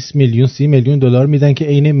داریم که 20 میلیون 30 میلیون دلار میدن که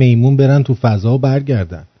عین میمون برن تو فضا و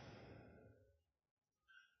برگردن.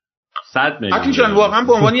 100 میلیون. آرتین جان واقعا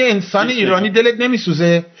به عنوان انسان ایرانی دلت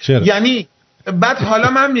نمیسوزه؟ یعنی بعد حالا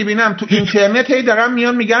من میبینم تو اینترنت هی دارن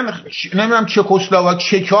میان میگن نمیدونم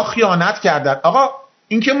چکا خیانت کردن. آقا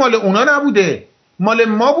این که مال اونا نبوده، مال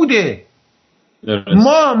ما بوده.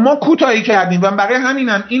 ما کوتاهی کردیم و برای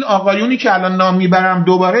همینم این آقایونی که الان نام میبرم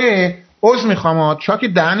دوباره عذر میخوام چاک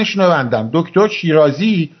دهنشون رو بندم، دکتر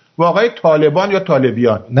شیرازی و آقای طالبان یا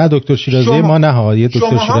طالبیان. نه دکتر شیرازی ما نه ها، یه دکتر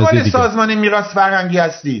شیرازی دیگه. شما مال سازمان میراث فرهنگی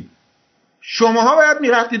هستید. شماها باید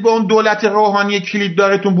میرفتید با اون دولت روحانی کلید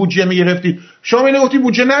دارتون بودجه میگرفتید. شما اینو گفتی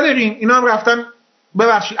بودجه نداریم، اینا هم رفتن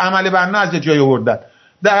ببخشید عمل بنا از جای آوردن.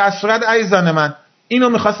 در هر صورت عزیزان من اینو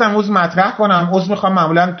می‌خواستم امروز مطرح کنم. عذر می‌خوام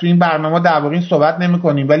معمولا تو این برنامه درباره این صحبت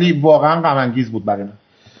نمی‌کنیم ولی واقعا غم انگیز بود برای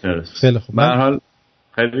من. خیلی خوب. به هر حال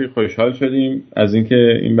خیلی خوشحال شدیم از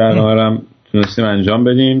اینکه این برنامه رو هم تونستیم انجام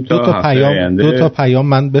بدیم. دو تا پیام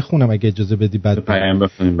من بخونم اگه اجازه بدی. بعد پیام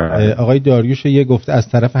بخونیم. آقای داریوش یه گفته از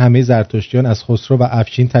طرف همه زرتشتیان از خسرو و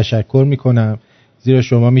افشین تشکر میکنم، زیرا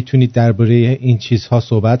شما میتونید درباره این چیزها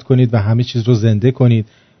صحبت کنید و همه چیز رو زنده کنید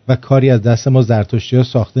و کاری از دست ما زرتشتی‌ها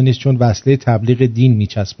ساخته نیست، چون وسیله تبلیغ دین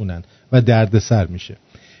میچسبونن و دردسر میشه.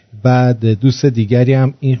 بعد دوست دیگری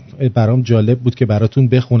هم این برام جالب بود که براتون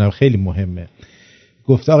بخونم، خیلی مهمه.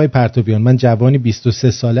 گفته آقای پرتویان من جوانی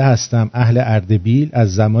 23 ساله هستم، اهل اردبیل.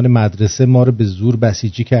 از زمان مدرسه ما رو به زور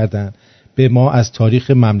بسیجی کردن، به ما از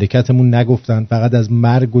تاریخ مملکتمون نگفتن، فقط از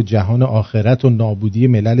مرگ و جهان آخرت و نابودی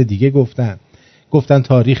ملل دیگه گفتن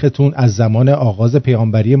تاریختون از زمان آغاز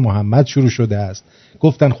پیامبری محمد شروع شده است.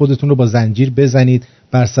 گفتن خودتون رو با زنجیر بزنید،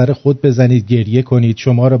 بر سر خود بزنید، گریه کنید.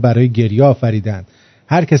 شما رو برای گریه آفریدند.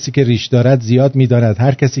 هر کسی که ریش دارد زیاد می‌داند،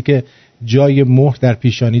 هر کسی که جای مهر در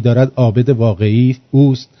پیشانی دارد عابد واقعی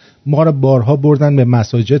اوست. ما رو بارها بردن به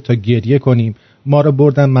مساجد تا گریه کنیم، ما رو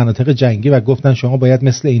بردن مناطق جنگی و گفتن شما باید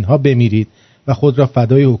مثل اینها بمیرید و خود را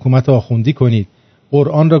فدای حکومت آخوندی کنید.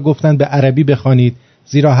 قرآن را گفتن به عربی بخوانید،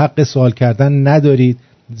 زیرا حق سوال کردن ندارید،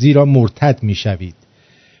 زیرا مرتد میشوید.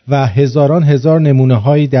 و هزار نمونه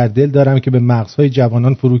هایی در دل دارم که به مغزهای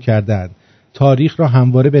جوانان فرو کردند. تاریخ را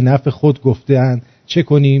همواره به نفع خود گفتند.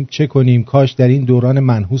 چه کنیم کاش در این دوران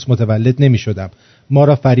منحوس متولد نمی شدم. ما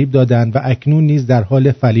را فریب دادند و اکنون نیز در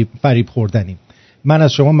حال فریب خوردنیم. من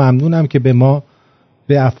از شما ممنونم که به ما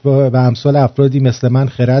و امثال افرادی مثل من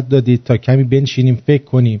خرد دادید تا کمی بنشینیم فکر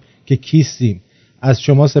کنیم که کیستیم. از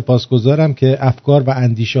شما سپاسگزارم که افکار و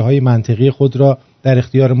اندیشه های منطقی خود را در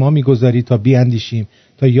اختیار ما میگذارید تا بیاندیشیم،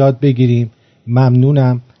 تا یاد بگیریم.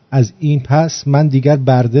 ممنونم. از این پس من دیگر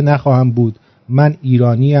برده نخواهم بود. من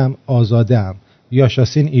ایرانیم، آزاده‌ام.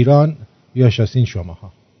 یاشاسین ایران، یاشاسین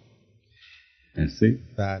شماها. مرسی.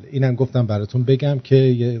 بله، اینم گفتم براتون بگم که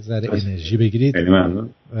یه ذره انرژی بگیرید. خیلی ممنون.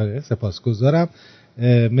 سپاسگزارم.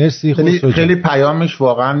 مرسی. خیلی پیامش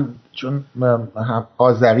واقعا، چون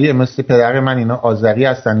آذریه، مثل پدر من اینا آذری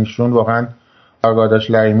هستن، ایشون واقعا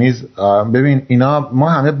آرگاداش لریمیز. ببین اینا، ما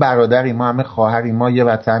همه برادریم، ما همه خواهریم، ما یه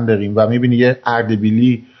وطن داریم و میبینی یه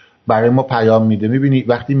اردبیلی برای ما پیام میده. میبینی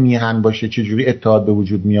وقتی میهن باشه چجوری اتحاد به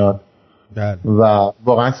وجود میاد. بله. و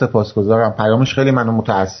واقعا سپاسگزارم. پیامش خیلی منو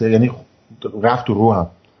متاثر، یعنی رفت تو روحم.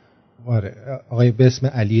 آره، آقای به اسم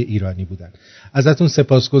علی ایرانی بودن. ازتون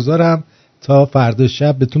سپاسگزارم. تا فردا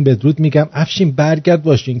شب بهتون بدرود میگم. افشین برگرد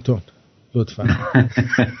واشنگتن لطفا.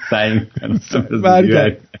 سعی میکنم.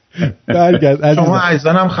 برگرد. شما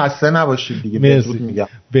عزیزانم خسته نباشید دیگه. بدرود میگم.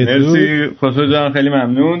 مرسی خسرو جان، خیلی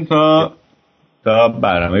ممنون. تا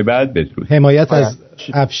برنامه بعد بدرود. حمایت از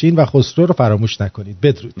افشین و خسرو رو فراموش نکنید.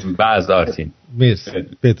 بدرود. و از آرتین. مرسی.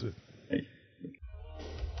 بدرود.